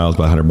 100 miles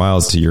by 100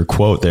 miles to your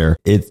quote there,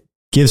 it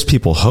gives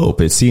people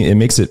hope. It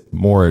makes it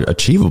more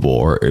achievable,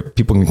 or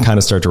people can kind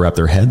of start to wrap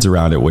their heads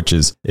around it, which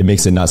is, it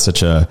makes it not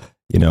such a,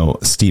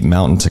 steep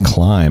mountain to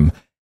climb.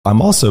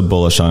 I'm also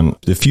bullish on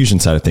the fusion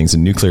side of things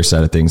and nuclear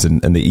side of things,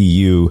 and the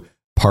EU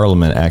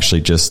Parliament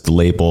actually just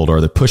labeled, or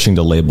they're pushing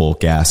to label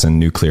gas and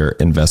nuclear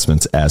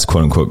investments as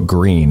quote unquote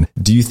green.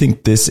 Do you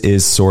think this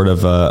is sort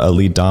of a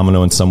lead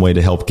domino in some way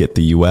to help get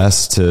the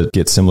US to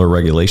get similar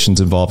regulations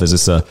involved? Is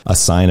this a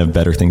sign of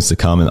better things to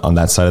come on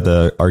that side of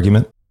the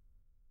argument?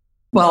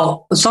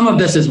 Well, some of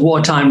this is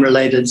wartime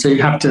related, so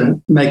you have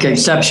to make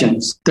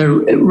exceptions. They're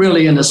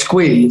really in a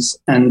squeeze,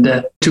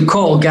 and to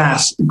call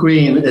gas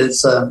green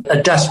is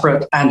a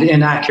desperate and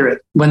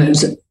inaccurate. When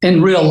it's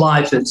in real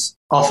life, it's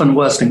often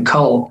worse than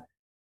coal.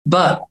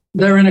 But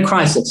they're in a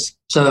crisis.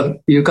 So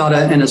you've got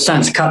to, in a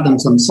sense, cut them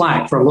some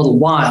slack for a little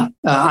while.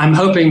 I'm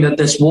hoping that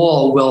this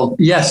war will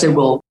be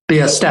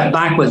a step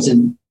backwards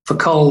for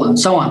coal and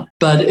so on,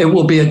 but it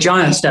will be a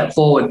giant step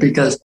forward,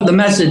 because the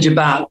message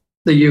about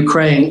the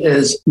Ukraine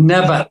is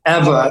never,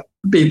 ever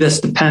be this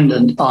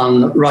dependent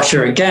on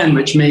Russia again,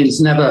 which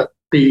means never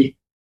be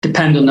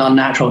dependent on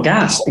natural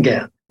gas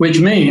again, which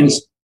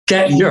means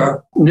get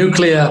your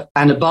nuclear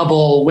and above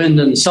all wind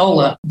and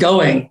solar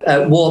going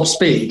at warp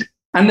speed.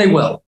 And they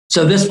will.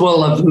 So this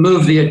will have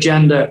moved the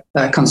agenda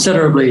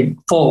considerably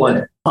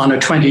forward on a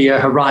 20-year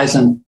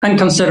horizon and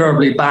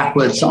considerably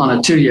backwards on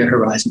a 2-year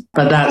horizon.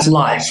 But that's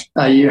life.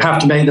 You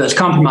have to make those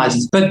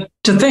compromises. But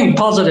to think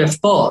positive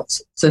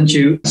thoughts, since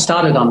you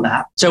started on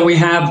that. So we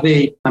have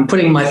I'm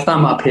putting my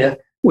thumb up here,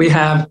 we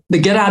have the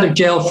get out of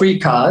jail free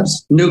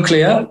cards,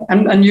 nuclear,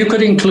 and you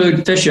could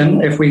include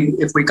fission if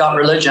we got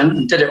religion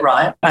and did it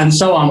right, and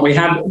so on. We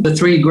have the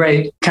 3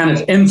 great kind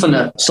of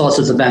infinite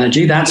sources of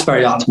energy. That's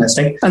very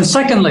optimistic. And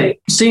secondly,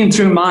 seen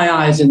through my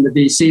eyes in the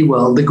VC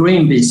world, the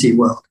green VC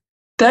world,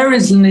 there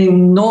is an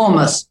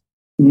enormous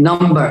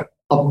number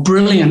of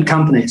brilliant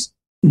companies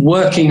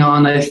working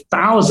on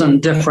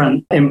 1,000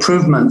 different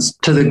improvements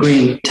to the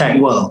green tech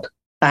world.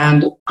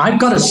 And I've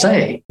got to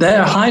say,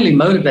 they're highly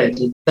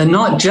motivated. They're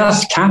not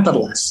just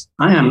capitalists.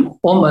 I am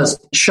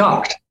almost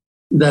shocked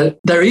that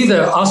they're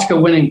either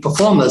Oscar-winning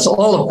performers,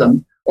 all of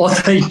them, or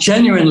they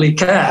genuinely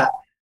care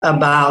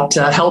about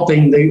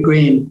helping the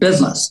green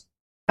business,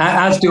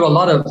 as do a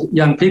lot of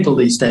young people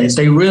these days.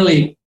 They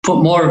really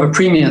put more of a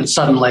premium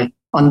suddenly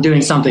on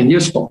doing something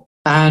useful.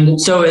 And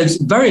so it's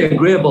very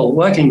agreeable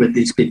working with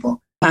these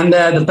people. And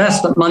they're the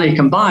best that money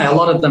can buy. A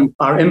lot of them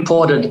are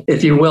imported,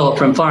 if you will,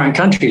 from foreign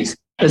countries.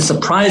 It's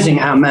surprising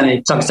how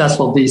many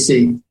successful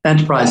VC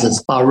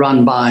enterprises are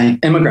run by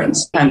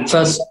immigrants, and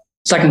first,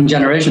 second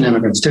generation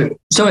immigrants too.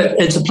 So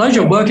it's a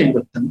pleasure working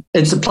with them.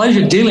 It's a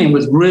pleasure dealing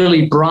with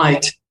really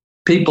bright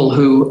people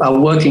who are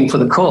working for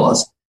the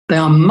cause. They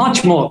are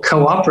much more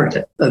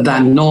cooperative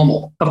than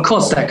normal. Of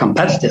course, they're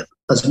competitive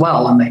as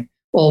well, and they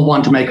all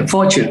want to make a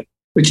fortune,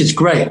 which is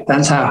great.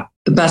 That's how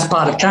the best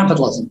part of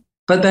capitalism.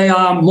 But they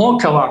are more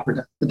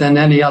cooperative than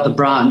any other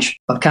branch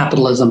of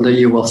capitalism that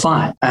you will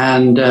find.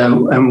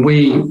 And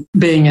we,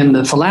 being in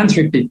the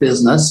philanthropy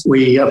business,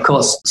 we, of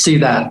course, see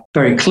that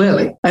very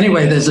clearly.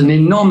 Anyway, there's an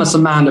enormous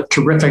amount of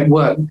terrific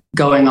work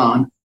going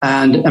on.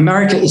 And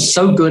America is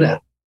so good at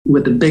it,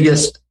 with the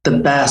biggest, the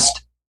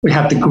best. We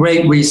have the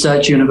great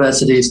research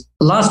universities.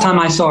 The last time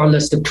I saw a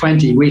list of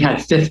 20, we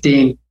had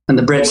 15 and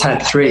the Brits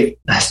had 3.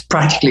 That's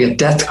practically a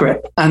death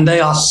grip. And they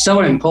are so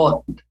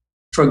important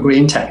for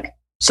green tech.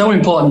 So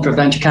important for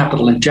venture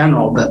capital in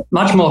general, but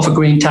much more for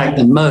green tech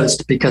than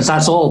most, because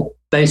that's all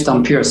based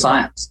on pure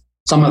science.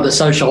 Some of the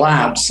social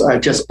apps are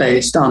just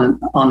based on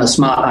a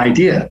smart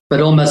idea,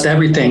 but almost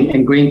everything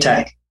in green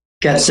tech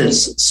gets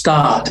its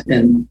start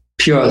in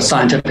pure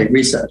scientific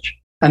research.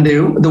 And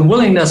the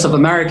willingness of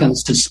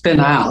Americans to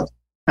spin out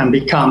and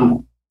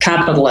become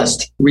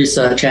capitalist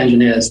research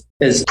engineers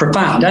is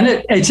profound.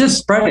 And it's just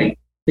spreading.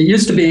 It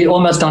used to be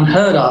almost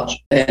unheard of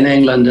in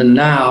England, and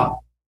now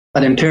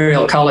at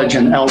Imperial College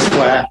and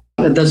elsewhere,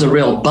 there's a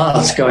real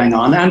buzz going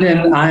on.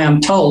 And I am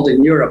told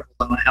in Europe,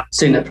 although I haven't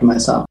seen it for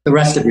myself, the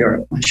rest of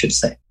Europe, I should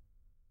say.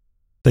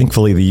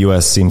 Thankfully, the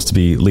U.S. seems to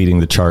be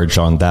leading the charge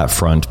on that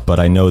front, but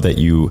I know that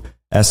you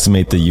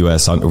estimate the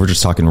U.S., we're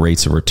just talking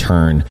rates of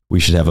return, we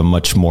should have a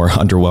much more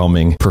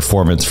underwhelming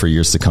performance for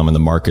years to come in the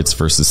markets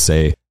versus,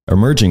 say,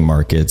 emerging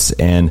markets.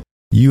 And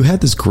you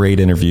had this great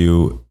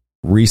interview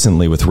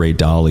recently with Ray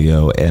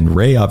Dalio, and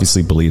Ray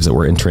obviously believes that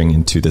we're entering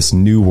into this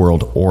new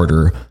world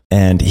order,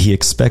 and he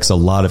expects a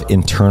lot of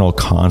internal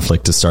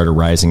conflict to start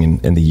arising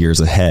in the years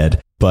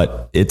ahead.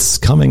 But it's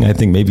coming, I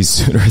think, maybe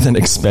sooner than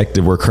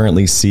expected. We're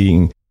currently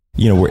seeing,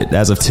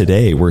 as of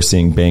today, we're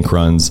seeing bank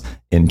runs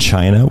in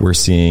China. We're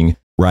seeing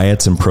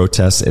riots and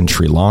protests in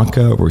Sri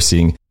Lanka. We're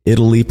seeing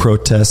Italy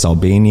protests,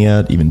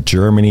 Albania, even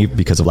Germany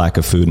because of lack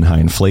of food and high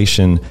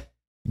inflation.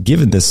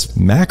 given this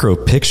macro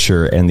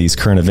picture and these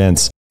current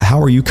events,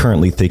 how are you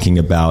currently thinking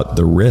about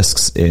the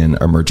risks in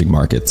emerging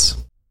markets?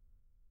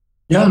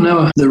 Yeah,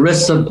 no, the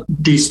risks of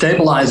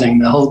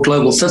destabilizing the whole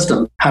global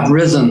system have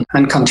risen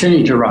and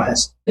continue to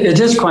rise.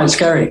 It is quite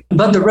scary,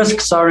 but the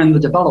risks are in the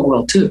developed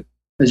world too,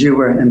 as you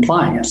were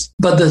implying it.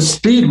 But the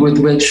speed with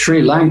which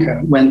Sri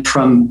Lanka went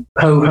from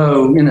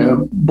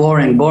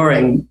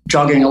boring,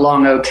 jogging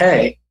along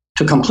okay,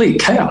 to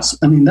complete chaos.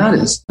 I mean, that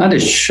is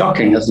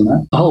shocking, isn't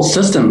it? The whole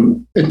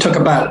system, it took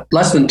about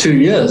less than 2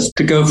 years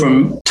to go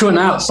to an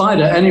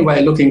outsider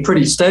anyway, looking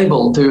pretty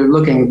stable to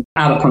looking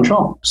out of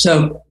control.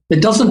 So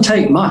it doesn't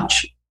take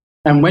much.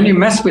 And when you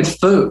mess with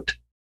food,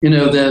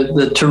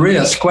 the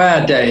Tahrir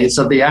Square days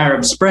of the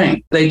Arab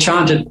Spring, they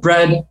chanted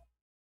bread,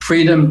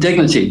 freedom,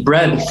 dignity,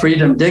 bread,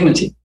 freedom,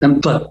 dignity.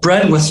 But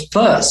bread was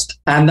first.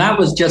 And that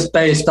was just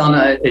based on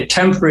a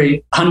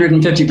temporary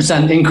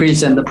 150%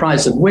 increase in the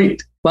price of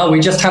wheat. Well,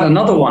 we just had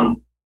another one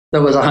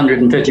that was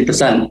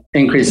 150%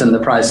 increase in the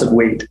price of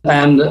wheat.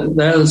 And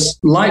there's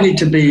likely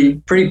to be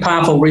pretty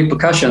powerful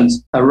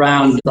repercussions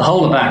around the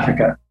whole of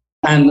Africa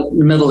and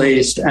the Middle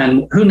East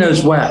and who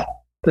knows where.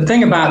 The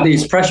thing about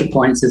these pressure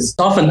points is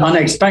often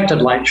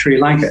unexpected, like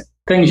Sri Lanka.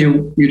 Things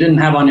you didn't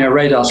have on your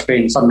radar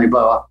screen suddenly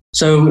blow up.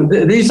 So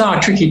these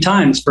are tricky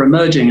times for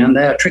emerging, and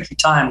they're tricky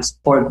times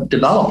for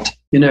developed.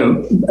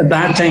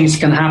 Bad things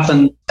can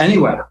happen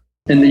anywhere.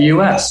 In the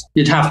US,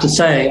 you'd have to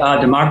say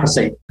our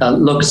democracy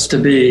looks to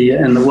be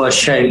in the worst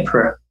shape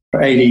for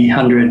 80,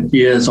 100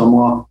 years or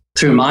more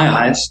through my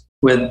eyes,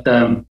 with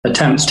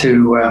attempts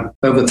to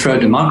overthrow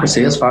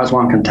democracy, as far as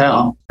one can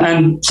tell.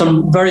 And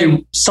some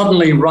very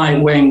suddenly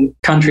right-wing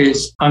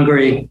countries,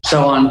 Hungary,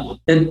 so on.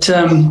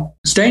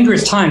 It's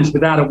dangerous times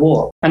without a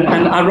war. And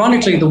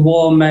ironically, the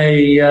war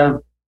may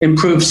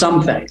improve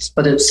some things,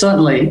 but it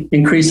certainly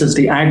increases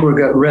the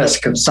aggregate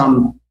risk of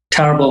some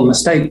terrible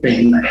mistake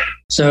being made.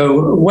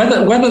 So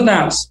whether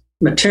that's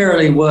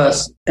materially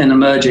worse in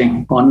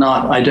emerging or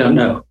not, I don't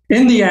know.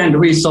 In the end,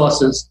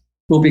 resources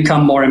will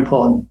become more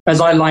important. As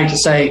I like to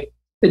say,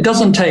 it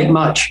doesn't take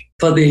much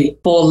for the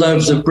 4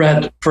 loaves of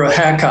bread for a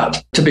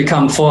haircut to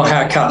become 4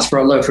 haircuts for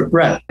a loaf of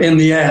bread. In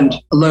the end,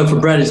 a loaf of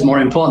bread is more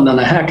important than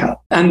a haircut.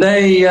 And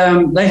they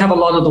have a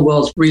lot of the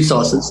world's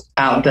resources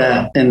out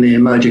there in the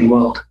emerging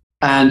world.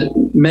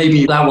 And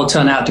maybe that will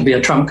turn out to be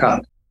a trump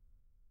card.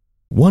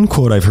 One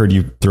quote I've heard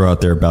you throw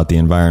out there about the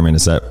environment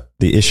is that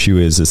the issue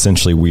is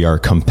essentially we are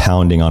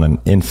compounding on an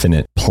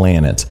infinite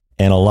planet.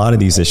 And a lot of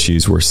these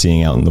issues we're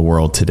seeing out in the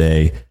world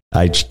today,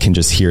 I can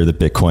just hear the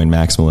Bitcoin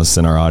maximalists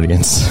in our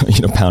audience,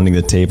 pounding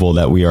the table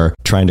that we are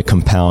trying to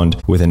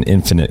compound with an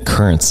infinite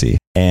currency.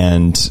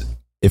 And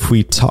if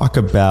we talk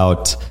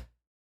about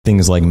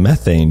things like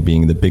methane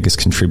being the biggest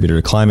contributor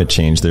to climate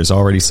change, there's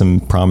already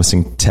some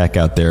promising tech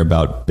out there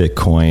about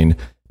Bitcoin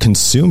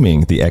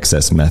consuming the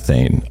excess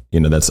methane,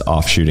 that's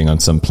offshooting on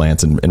some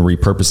plants and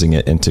repurposing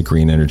it into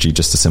green energy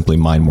just to simply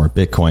mine more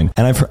Bitcoin.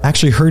 And I've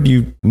actually heard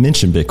you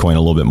mention Bitcoin a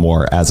little bit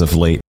more as of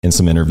late in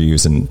some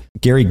interviews. And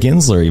Gary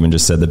Gensler even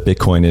just said that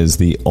Bitcoin is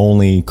the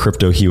only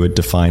crypto he would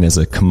define as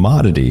a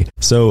commodity.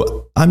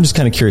 So I'm just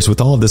kind of curious,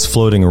 with all of this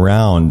floating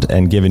around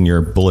and given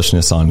your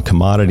bullishness on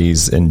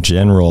commodities in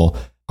general,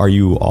 are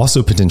you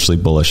also potentially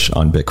bullish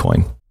on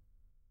Bitcoin?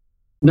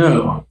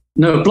 No,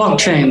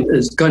 blockchain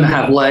is going to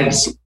have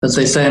legs, as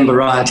they say in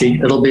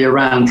Variety. It'll be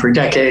around for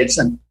decades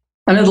and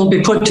it'll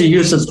be put to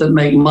uses that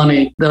make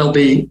money. There'll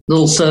be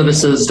little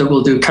services that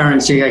will do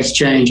currency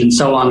exchange and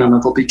so on, and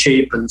it'll be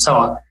cheap and so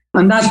on.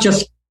 And that's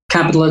just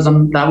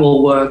capitalism. That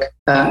will work.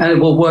 And it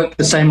will work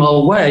the same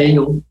old way.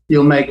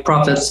 You'll make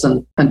profits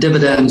and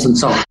dividends and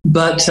so on.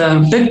 But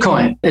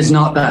Bitcoin is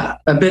not that.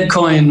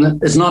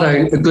 Bitcoin is not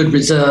a good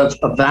reserve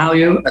of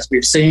value. As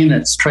we've seen,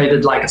 it's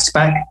traded like a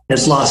speck.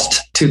 It's lost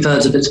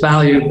 2/3 of its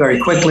value very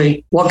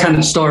quickly. What kind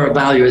of store of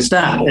value is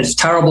that? It's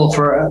terrible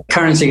for a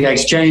currency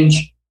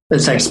exchange.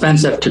 It's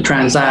expensive to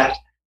transact.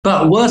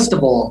 But worst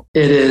of all,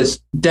 it is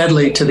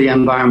deadly to the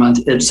environment.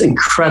 It's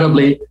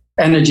incredibly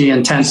energy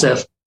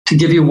intensive. To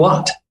give you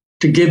what?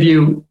 To give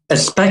you a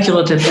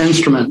speculative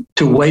instrument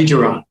to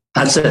wager on.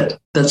 That's it.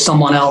 That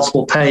someone else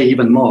will pay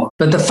even more.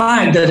 But the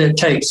fact that it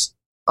takes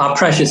our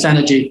precious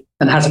energy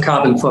and has a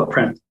carbon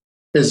footprint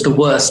is the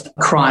worst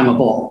crime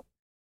of all.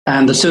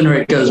 And the sooner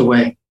it goes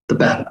away, the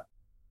better.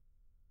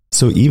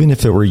 So even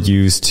if it were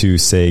used to,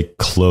 say,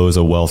 close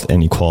a wealth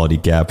inequality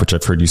gap, which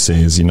I've heard you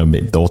say is,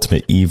 the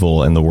ultimate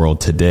evil in the world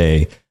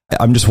today,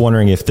 I'm just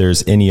wondering if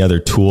there's any other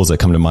tools that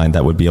come to mind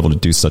that would be able to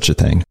do such a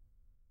thing.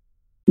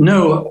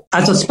 No,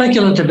 as a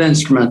speculative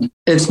instrument,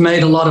 it's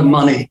made a lot of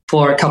money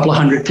for a couple of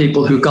hundred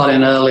people who got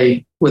in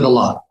early with a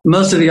lot.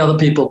 Most of the other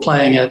people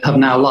playing it have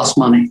now lost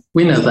money.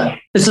 We know that.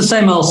 It's the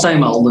same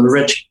old. The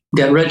rich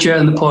get richer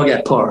and the poor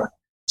get poorer.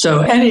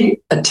 So any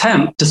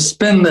attempt to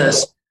spin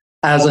this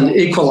as an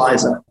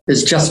equalizer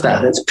is just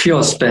that. It's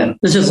pure spin.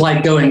 It's just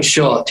like going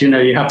short.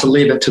 You have to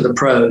leave it to the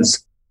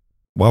pros.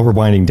 While we're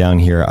winding down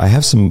here, I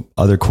have some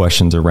other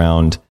questions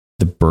around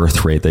the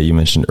birth rate that you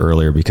mentioned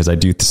earlier, because I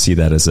do see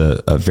that as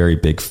a very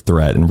big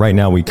threat. And right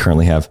now we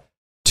currently have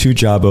 2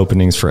 job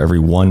openings for every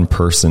 1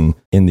 person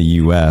in the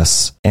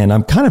US. And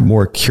I'm kind of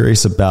more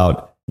curious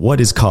about what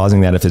is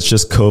causing that. If it's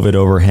just COVID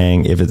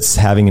overhang, if it's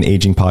having an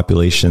aging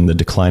population, the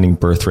declining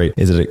birth rate,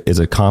 is it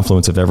a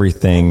confluence of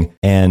everything?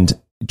 And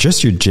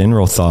just your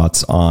general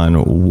thoughts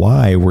on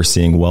why we're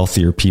seeing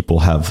wealthier people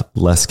have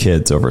less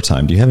kids over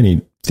time. Do you have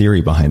any theory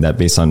behind that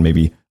based on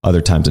maybe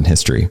other times in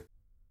history?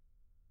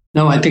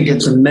 No, I think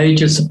it's a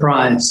major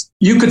surprise.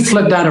 You could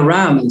flip that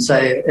around and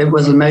say it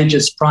was a major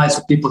surprise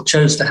that people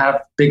chose to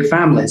have big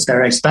families.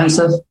 They're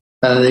expensive.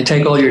 They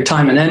take all your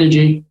time and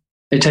energy.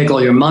 They take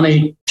all your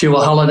money,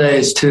 fewer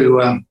holidays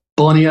to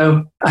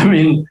Borneo.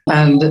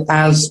 And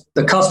as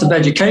the cost of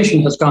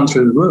education has gone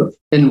through the roof,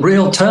 in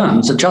real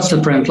terms,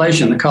 adjusted for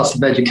inflation, the cost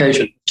of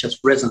education has just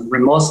risen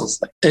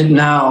remorselessly. It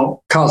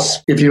now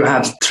costs, if you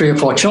have 3 or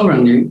 4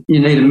 children, you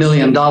need $1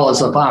 million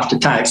of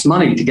after-tax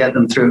money to get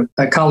them through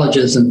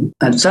colleges and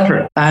et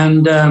cetera.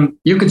 And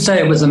you could say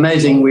it was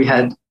amazing we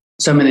had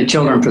so many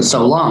children for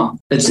so long.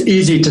 It's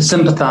easy to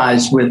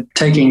sympathize with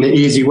taking the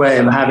easy way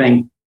of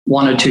having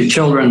 1 or 2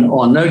 children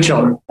or no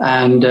children.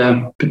 And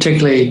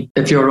particularly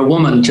if you're a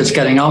woman, just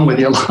getting on with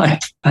your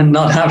life and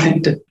not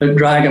having to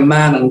drag a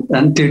man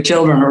and 2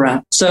 children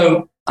around.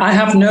 So I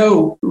have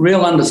no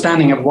real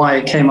understanding of why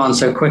it came on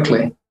so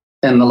quickly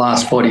in the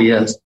last 40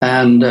 years.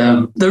 And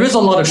there is a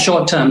lot of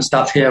short-term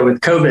stuff here with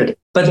COVID,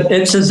 but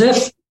it's as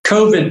if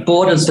COVID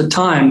bought us the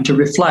time to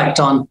reflect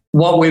on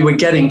what we were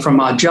getting from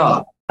our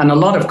job. And a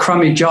lot of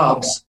crummy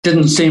jobs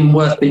didn't seem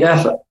worth the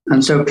effort.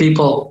 And so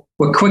people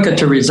were quicker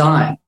to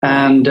resign.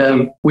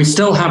 And we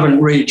still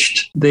haven't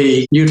reached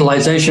the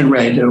utilization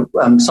rate.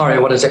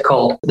 What is it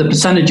called? The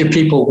percentage of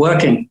people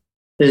working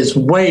is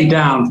way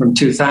down from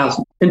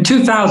 2000. In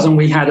 2000,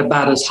 we had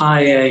about as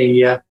high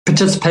a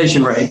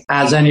participation rate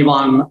as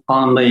anyone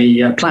on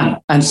the planet.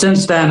 And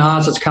since then,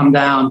 ours has come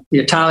down. The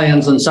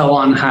Italians and so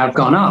on have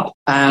gone up.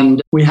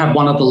 And we have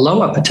one of the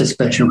lower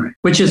participation rates,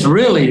 which is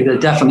really the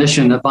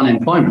definition of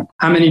unemployment.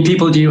 How many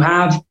people do you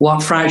have?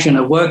 What fraction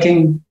are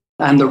working?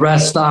 And the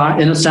rest are,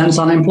 in a sense,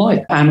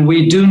 unemployed. And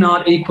we do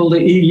not equal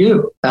the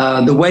EU.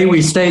 The way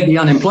we state the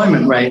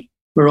unemployment rate,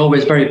 we're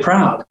always very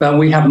proud, but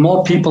we have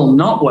more people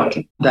not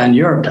working than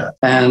Europe does.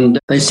 And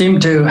they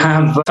seem to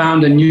have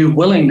found a new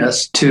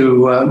willingness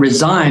to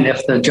resign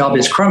if the job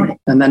is crummy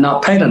and they're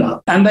not paid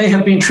enough. And they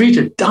have been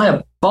treated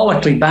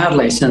diabolically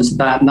badly since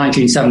about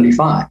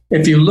 1975.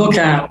 If you look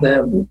at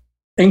the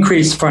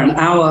increase for an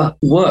hour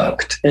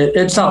worked,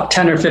 it's up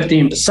 10 or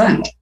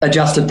 15%.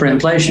 Adjusted for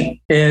inflation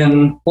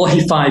in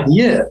 45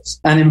 years.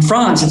 And in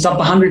France, it's up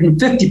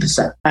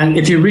 150%. And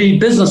if you read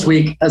Business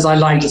Week, as I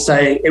like to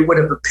say, it would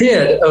have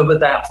appeared over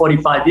that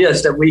 45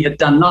 years that we had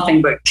done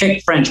nothing but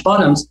kick French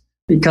bottoms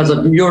because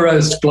of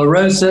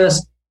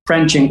Eurosclerosis,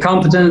 French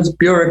incompetence,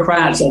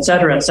 bureaucrats, et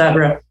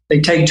cetera,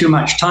 They take too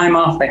much time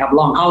off. They have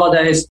long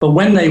holidays. But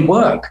when they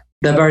work,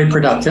 they're very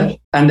productive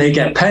and they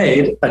get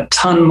paid a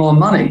ton more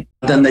money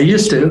than they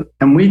used to.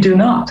 And we do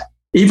not.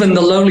 Even the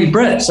lowly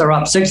Brits are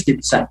up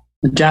 60%.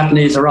 The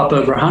Japanese are up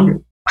over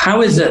 100.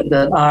 How is it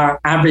that our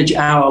average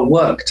hour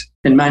worked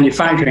in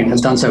manufacturing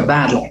has done so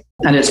badly?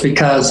 And it's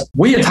because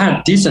we have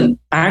had decent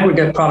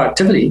aggregate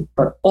productivity,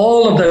 but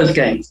all of those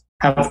gains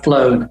have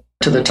flowed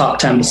to the top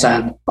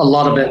 10%, a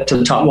lot of it to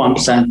the top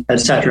 1%, et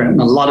cetera,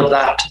 and a lot of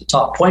that to the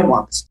top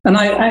 0.1%. And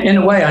I in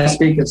a way, I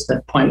speak as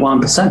the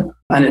 0.1%.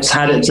 And it's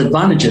had its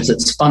advantages.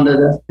 It's funded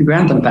the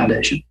Grantham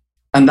Foundation.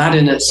 And that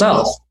in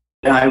itself,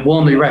 I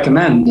warmly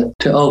recommend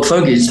to old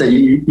fogies that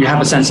you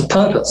have a sense of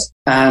purpose.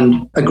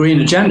 And a green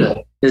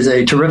agenda is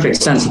a terrific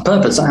sense of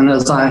purpose. And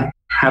as I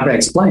have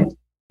explained,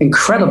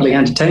 incredibly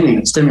entertaining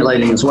and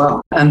stimulating as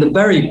well. And the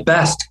very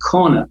best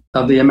corner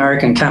of the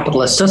American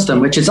capitalist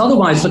system, which is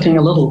otherwise looking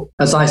a little,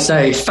 as I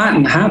say, fat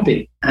and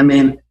happy.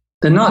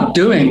 They're not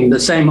doing the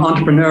same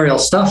entrepreneurial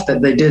stuff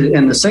that they did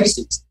in the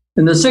 60s.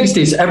 In the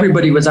 60s,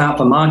 everybody was out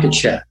for market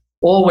share.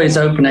 Always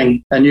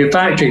opening a new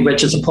factory,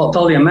 which as a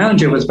portfolio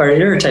manager was very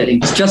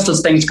irritating. Just as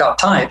things got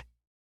tight,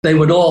 they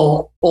would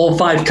all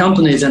 5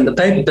 companies in the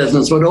paper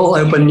business would all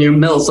open new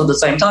mills at the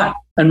same time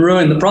and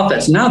ruin the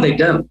profits. Now they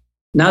don't.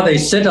 Now they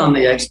sit on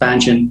the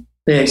expansion.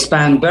 They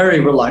expand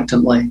very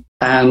reluctantly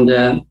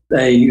and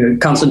they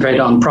concentrate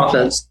on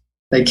profits.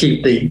 They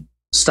keep the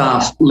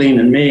staff lean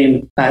and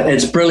mean.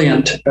 It's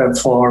brilliant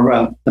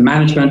for the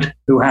management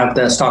who have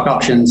their stock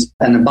options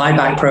and a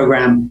buyback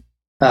program.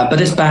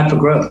 But it's bad for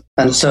growth.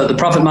 And so the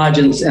profit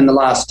margins in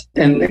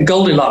the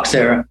Goldilocks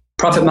era,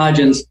 profit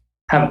margins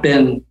have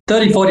been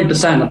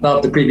 30-40%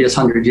 above the previous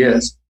 100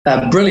 years.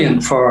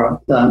 Brilliant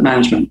for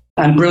management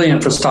and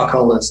brilliant for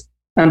stockholders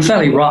and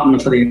fairly rotten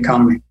for the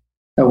economy,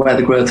 where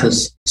the growth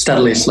has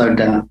steadily slowed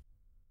down.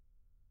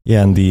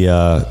 Yeah, and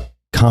the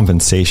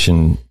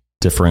compensation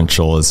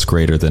differential is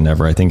greater than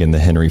ever. I think in the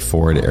Henry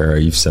Ford era,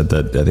 you've said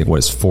that I think what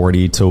is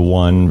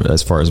 40-1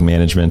 as far as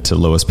management to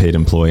lowest paid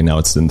employee. Now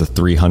it's in the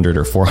 300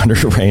 or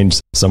 400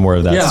 range, somewhere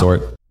of that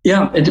sort.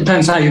 Yeah, it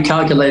depends how you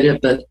calculate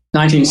it, but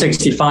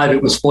 1965,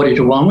 it was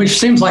 40-1, which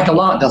seems like a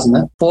lot, doesn't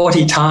it?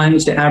 40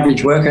 times the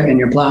average worker in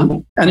your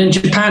plant. And in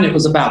Japan, it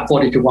was about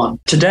 40-1.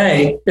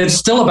 Today, it's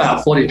still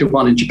about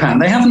 40-1 in Japan.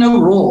 They have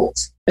no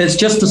rules. It's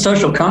just a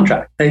social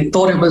contract. They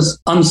thought it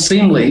was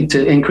unseemly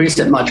to increase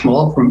it much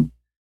more from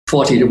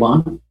 40 to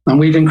 1. And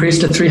we've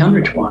increased it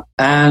 300 to 1.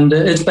 And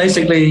it's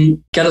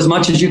basically get as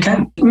much as you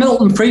can.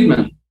 Milton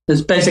Friedman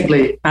has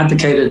basically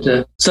advocated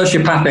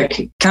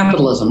sociopathic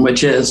capitalism,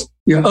 which is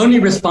your only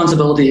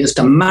responsibility is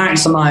to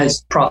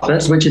maximize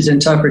profits, which is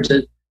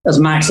interpreted as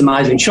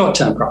maximizing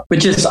short-term profit,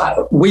 which is,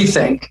 we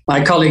think,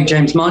 my colleague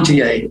James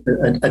Montier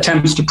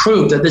attempts to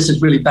prove that this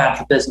is really bad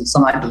for business,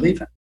 and I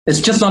believe it. It's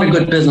just not a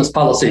good business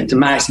policy to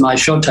maximize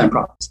short-term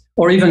profits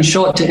or even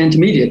short to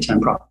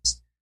intermediate-term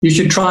profits. You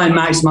should try and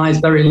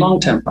maximize very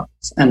long-term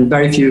profits, and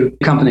very few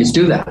companies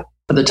do that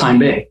for the time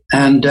being.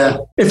 And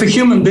if a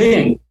human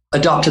being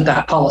adopted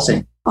that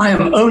policy, I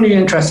am only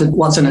interested in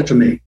what's in it for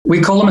me. We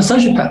call them a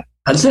sociopath.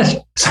 That's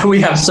it. So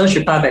we have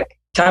sociopathic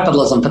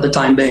capitalism for the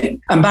time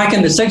being. And back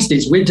in the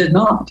 60s, we did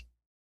not.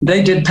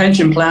 They did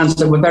pension plans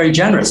that were very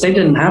generous. They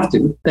didn't have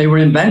to. They were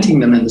inventing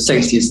them in the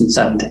 60s and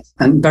 70s,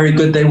 and very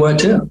good they were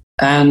too.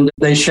 And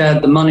they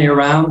shared the money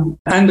around,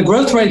 and the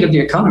growth rate of the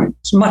economy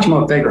was much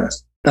more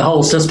vigorous. The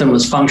whole system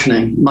was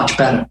functioning much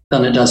better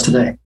than it does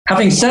today.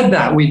 Having said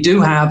that, we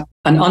do have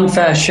an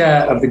unfair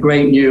share of the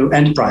great new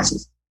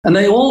enterprises. And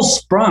they all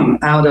sprung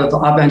out of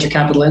our venture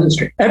capital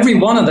industry. Every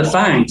one of the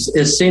FANGs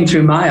is, seen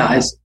through my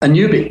eyes, a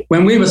newbie.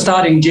 When we were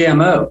starting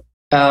GMO,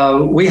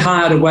 we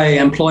hired away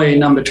employee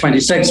number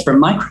 26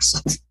 from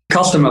Microsoft.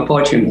 Cost them a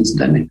fortune,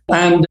 incidentally.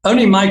 And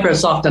only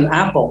Microsoft and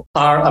Apple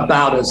are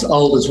about as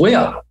old as we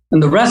are.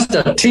 And the rest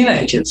are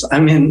teenagers.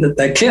 I mean,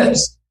 they're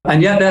kids.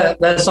 And yet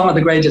they're some of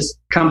the greatest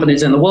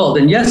companies in the world.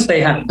 And yes,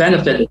 they have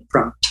benefited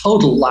from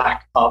total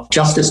lack of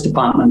Justice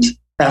Department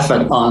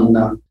effort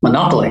on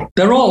monopoly.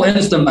 They're all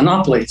instant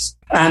monopolies.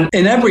 And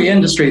in every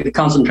industry, the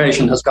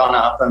concentration has gone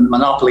up and the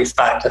monopoly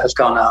factor has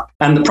gone up.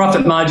 And the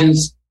profit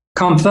margins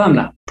confirm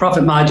that.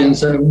 Profit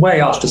margins are way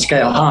off the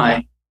scale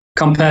high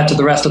compared to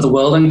the rest of the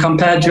world and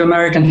compared to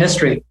American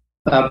history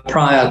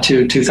prior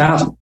to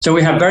 2000. So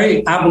we have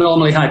very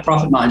abnormally high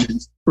profit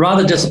margins,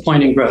 rather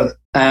disappointing growth,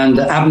 and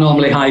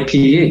abnormally high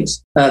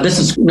PEs. This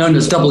is known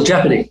as double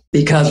jeopardy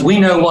because we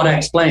know what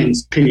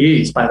explains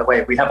PEs, by the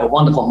way. We have a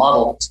wonderful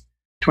model that's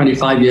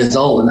 25 years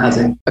old and has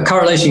a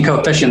correlation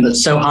coefficient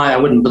that's so high I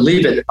wouldn't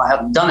believe it if I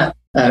hadn't done it,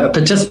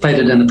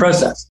 participated in the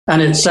process.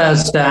 And it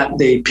says that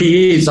the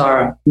PEs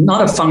are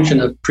not a function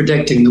of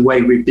predicting the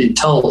way we've been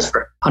told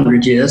for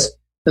 100 years.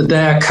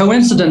 They're a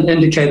coincident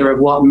indicator of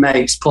what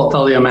makes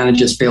portfolio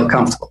managers feel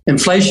comfortable.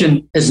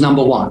 Inflation is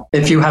number one.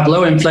 If you have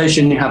low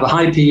inflation, you have a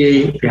high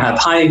PE. If you have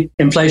high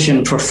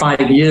inflation for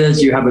 5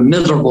 years, you have a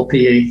miserable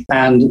PE.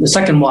 And the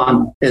second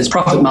one is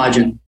profit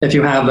margin. If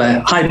you have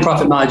high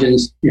profit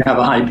margins, you have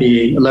a high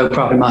PE. Low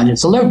profit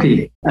margins, a low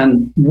PE.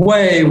 And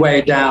way,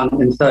 way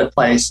down in third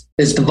place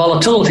is the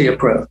volatility of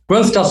growth.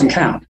 Growth doesn't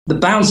count. The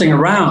bouncing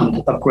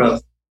around of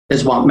growth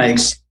is what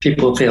makes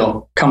people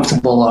feel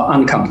comfortable or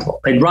uncomfortable.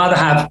 They'd rather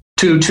have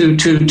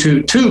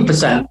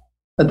 2%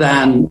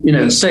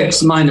 than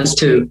 6 minus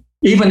 2.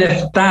 Even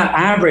if that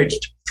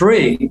averaged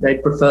 3, they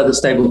prefer the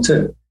stable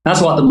 2.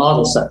 That's what the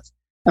model says.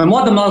 And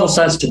what the model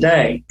says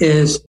today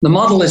is the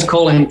model is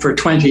calling for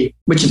 20,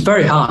 which is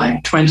very high,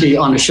 20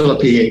 on a Shiller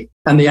PE.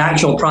 And the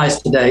actual price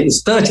today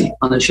is 30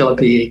 on a Shiller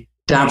PE,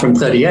 down from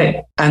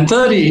 38. And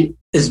 30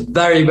 is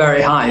very,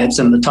 very high. It's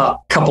in the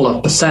top couple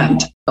of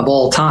percent of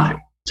all time.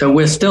 So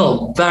we're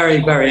still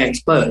very, very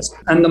exposed.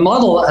 And the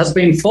model has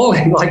been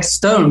falling like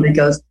stone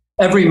because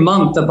every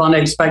month of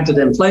unexpected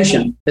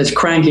inflation is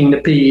cranking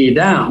the PE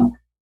down.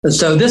 And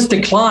so this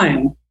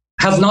decline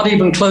has not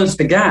even closed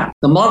the gap.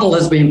 The model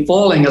has been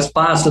falling as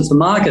fast as the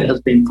market has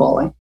been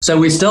falling. So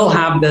we still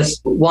have this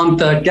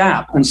 1/3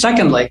 gap. And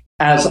secondly,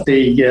 as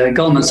the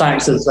Goldman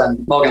Sachs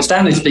and Morgan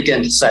Stanley's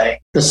begin to say,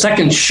 the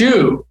second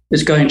shoe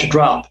is going to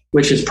drop,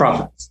 which is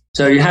profits.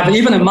 So you have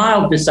even a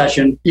mild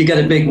recession, you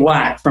get a big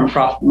whack from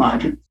profit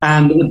margin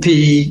and the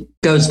PE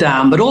goes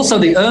down, but also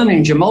the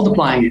earnings you're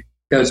multiplying it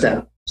goes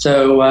down.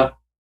 So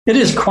it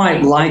is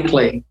quite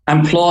likely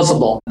and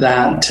plausible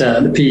that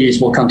the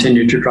PEs will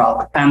continue to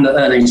drop and the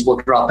earnings will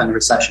drop in a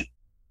recession.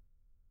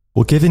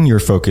 Well, given your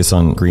focus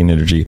on green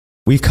energy,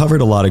 we've covered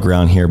a lot of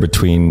ground here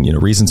between,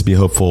 reasons to be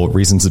hopeful,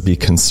 reasons to be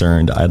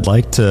concerned. I'd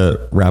like to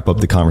wrap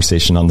up the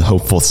conversation on the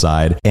hopeful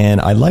side.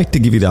 And I'd like to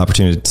give you the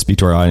opportunity to speak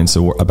to our audience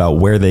about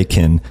where they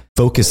can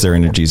focus their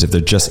energies if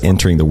they're just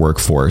entering the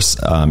workforce.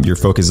 Your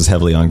focus is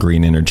heavily on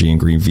green energy and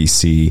green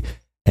VC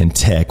and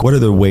tech. What are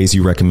the ways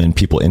you recommend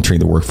people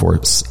entering the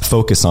workforce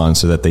focus on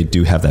so that they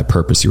do have that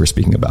purpose you were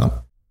speaking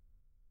about?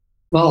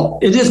 Well,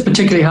 it is a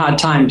particularly hard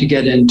time to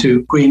get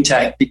into green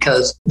tech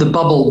because the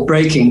bubble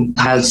breaking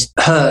has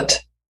hurt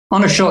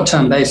on a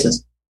short-term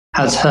basis,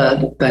 has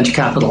hurt venture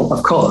capital,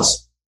 of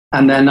course,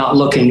 and they're not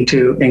looking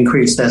to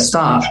increase their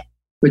staff,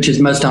 which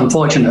is most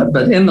unfortunate.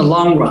 But in the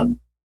long run,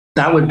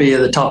 that would be at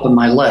the top of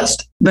my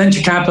list.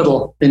 Venture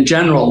capital in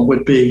general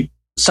would be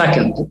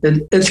second.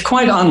 It's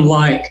quite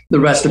unlike the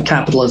rest of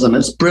capitalism.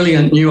 It's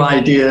brilliant new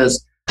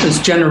ideas. It's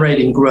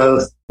generating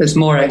growth. It's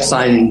more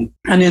exciting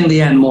and in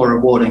the end, more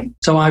rewarding.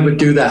 So I would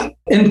do that.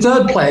 In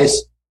third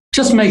place,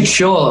 just make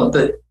sure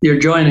that you're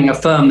joining a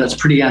firm that's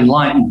pretty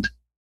enlightened.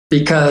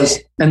 because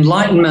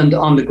enlightenment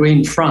on the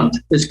green front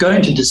is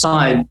going to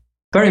decide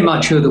very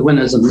much who the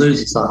winners and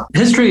losers are.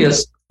 History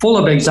is full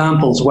of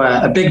examples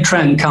where a big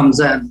trend comes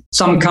in.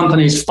 Some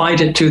companies fight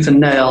it tooth and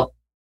nail,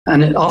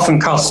 and it often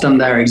costs them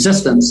their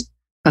existence.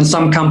 And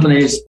some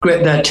companies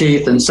grit their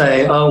teeth and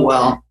say, oh,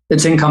 well,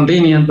 it's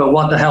inconvenient, but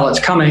what the hell, it's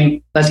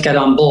coming. Let's get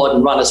on board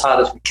and run as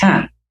hard as we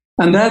can.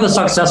 And they're the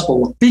successful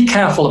ones. Be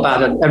careful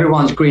about it.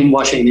 Everyone's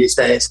greenwashing these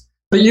days.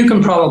 But you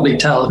can probably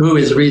tell who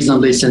is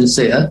reasonably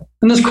sincere.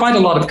 And there's quite a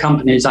lot of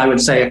companies, I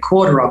would say a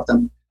quarter of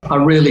them, are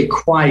really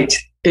quite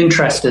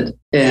interested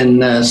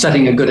in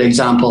setting a good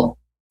example.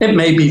 It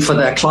may be for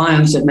their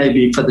clients, it may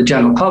be for the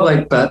general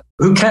public, but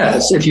who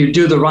cares? If you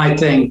do the right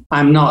thing,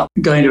 I'm not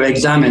going to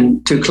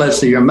examine too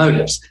closely your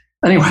motives.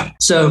 Anyway,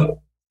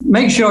 so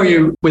make sure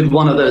you're with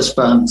one of those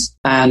firms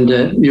and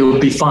you'll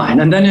be fine.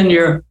 And then in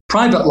your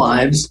private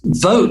lives,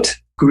 vote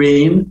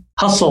green,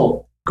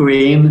 hustle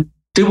green,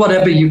 do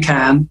whatever you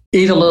can,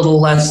 eat a little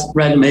less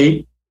red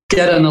meat,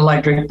 get an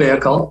electric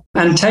vehicle,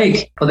 and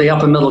take, for the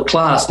upper middle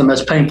class, the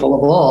most painful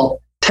of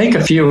all, take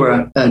a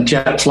fewer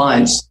jet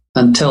flights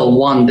until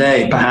one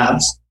day,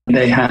 perhaps,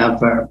 they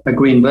have a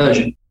green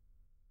version.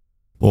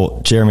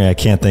 Well, Jeremy, I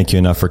can't thank you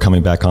enough for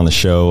coming back on the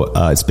show.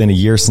 It's been a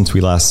year since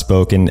we last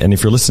spoke. And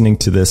if you're listening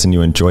to this and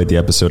you enjoyed the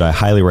episode, I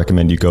highly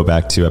recommend you go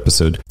back to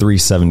episode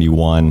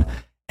 371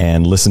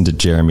 and listen to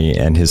Jeremy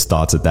and his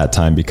thoughts at that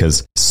time,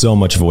 because so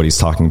much of what he's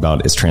talking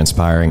about is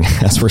transpiring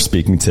as we're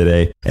speaking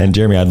today. And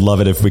Jeremy, I'd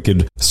love it if we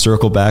could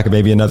circle back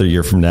maybe another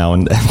year from now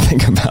and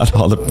think about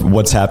all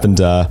what's happened.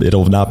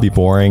 It'll not be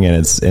boring, and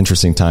it's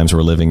interesting times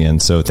we're living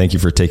in. So thank you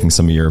for taking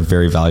some of your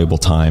very valuable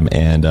time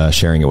and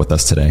sharing it with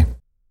us today.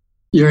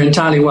 You're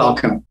entirely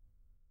welcome.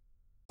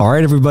 All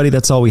right, everybody,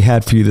 that's all we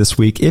had for you this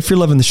week. If you're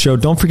loving the show,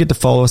 don't forget to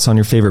follow us on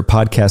your favorite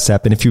podcast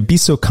app. And if you'd be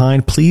so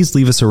kind, please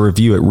leave us a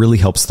review. It really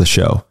helps the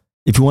show.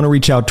 If you want to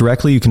reach out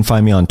directly, you can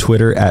find me on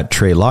Twitter at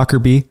Trey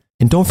Lockerbie.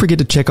 And don't forget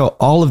to check out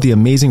all of the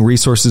amazing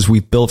resources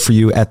we've built for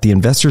you at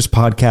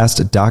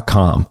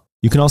theinvestorspodcast.com.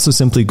 You can also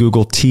simply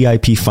Google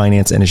TIP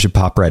Finance and it should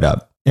pop right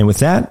up. And with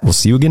that, we'll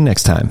see you again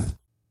next time.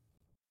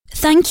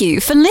 Thank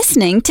you for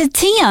listening to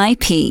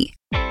TIP.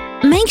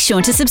 Make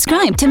sure to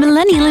subscribe to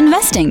Millennial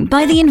Investing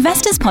by the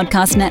Investors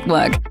Podcast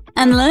Network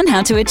and learn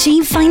how to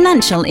achieve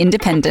financial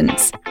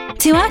independence.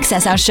 To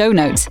access our show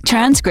notes,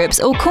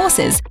 transcripts, or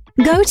courses,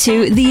 go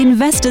to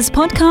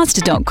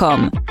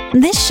theinvestorspodcast.com.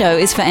 This show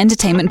is for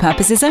entertainment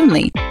purposes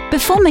only.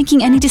 Before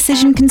making any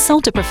decision,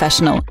 consult a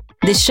professional.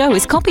 This show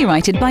is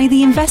copyrighted by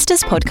the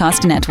Investors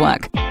Podcast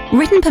Network.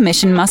 Written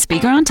permission must be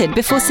granted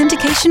before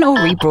syndication or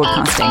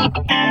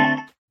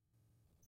rebroadcasting.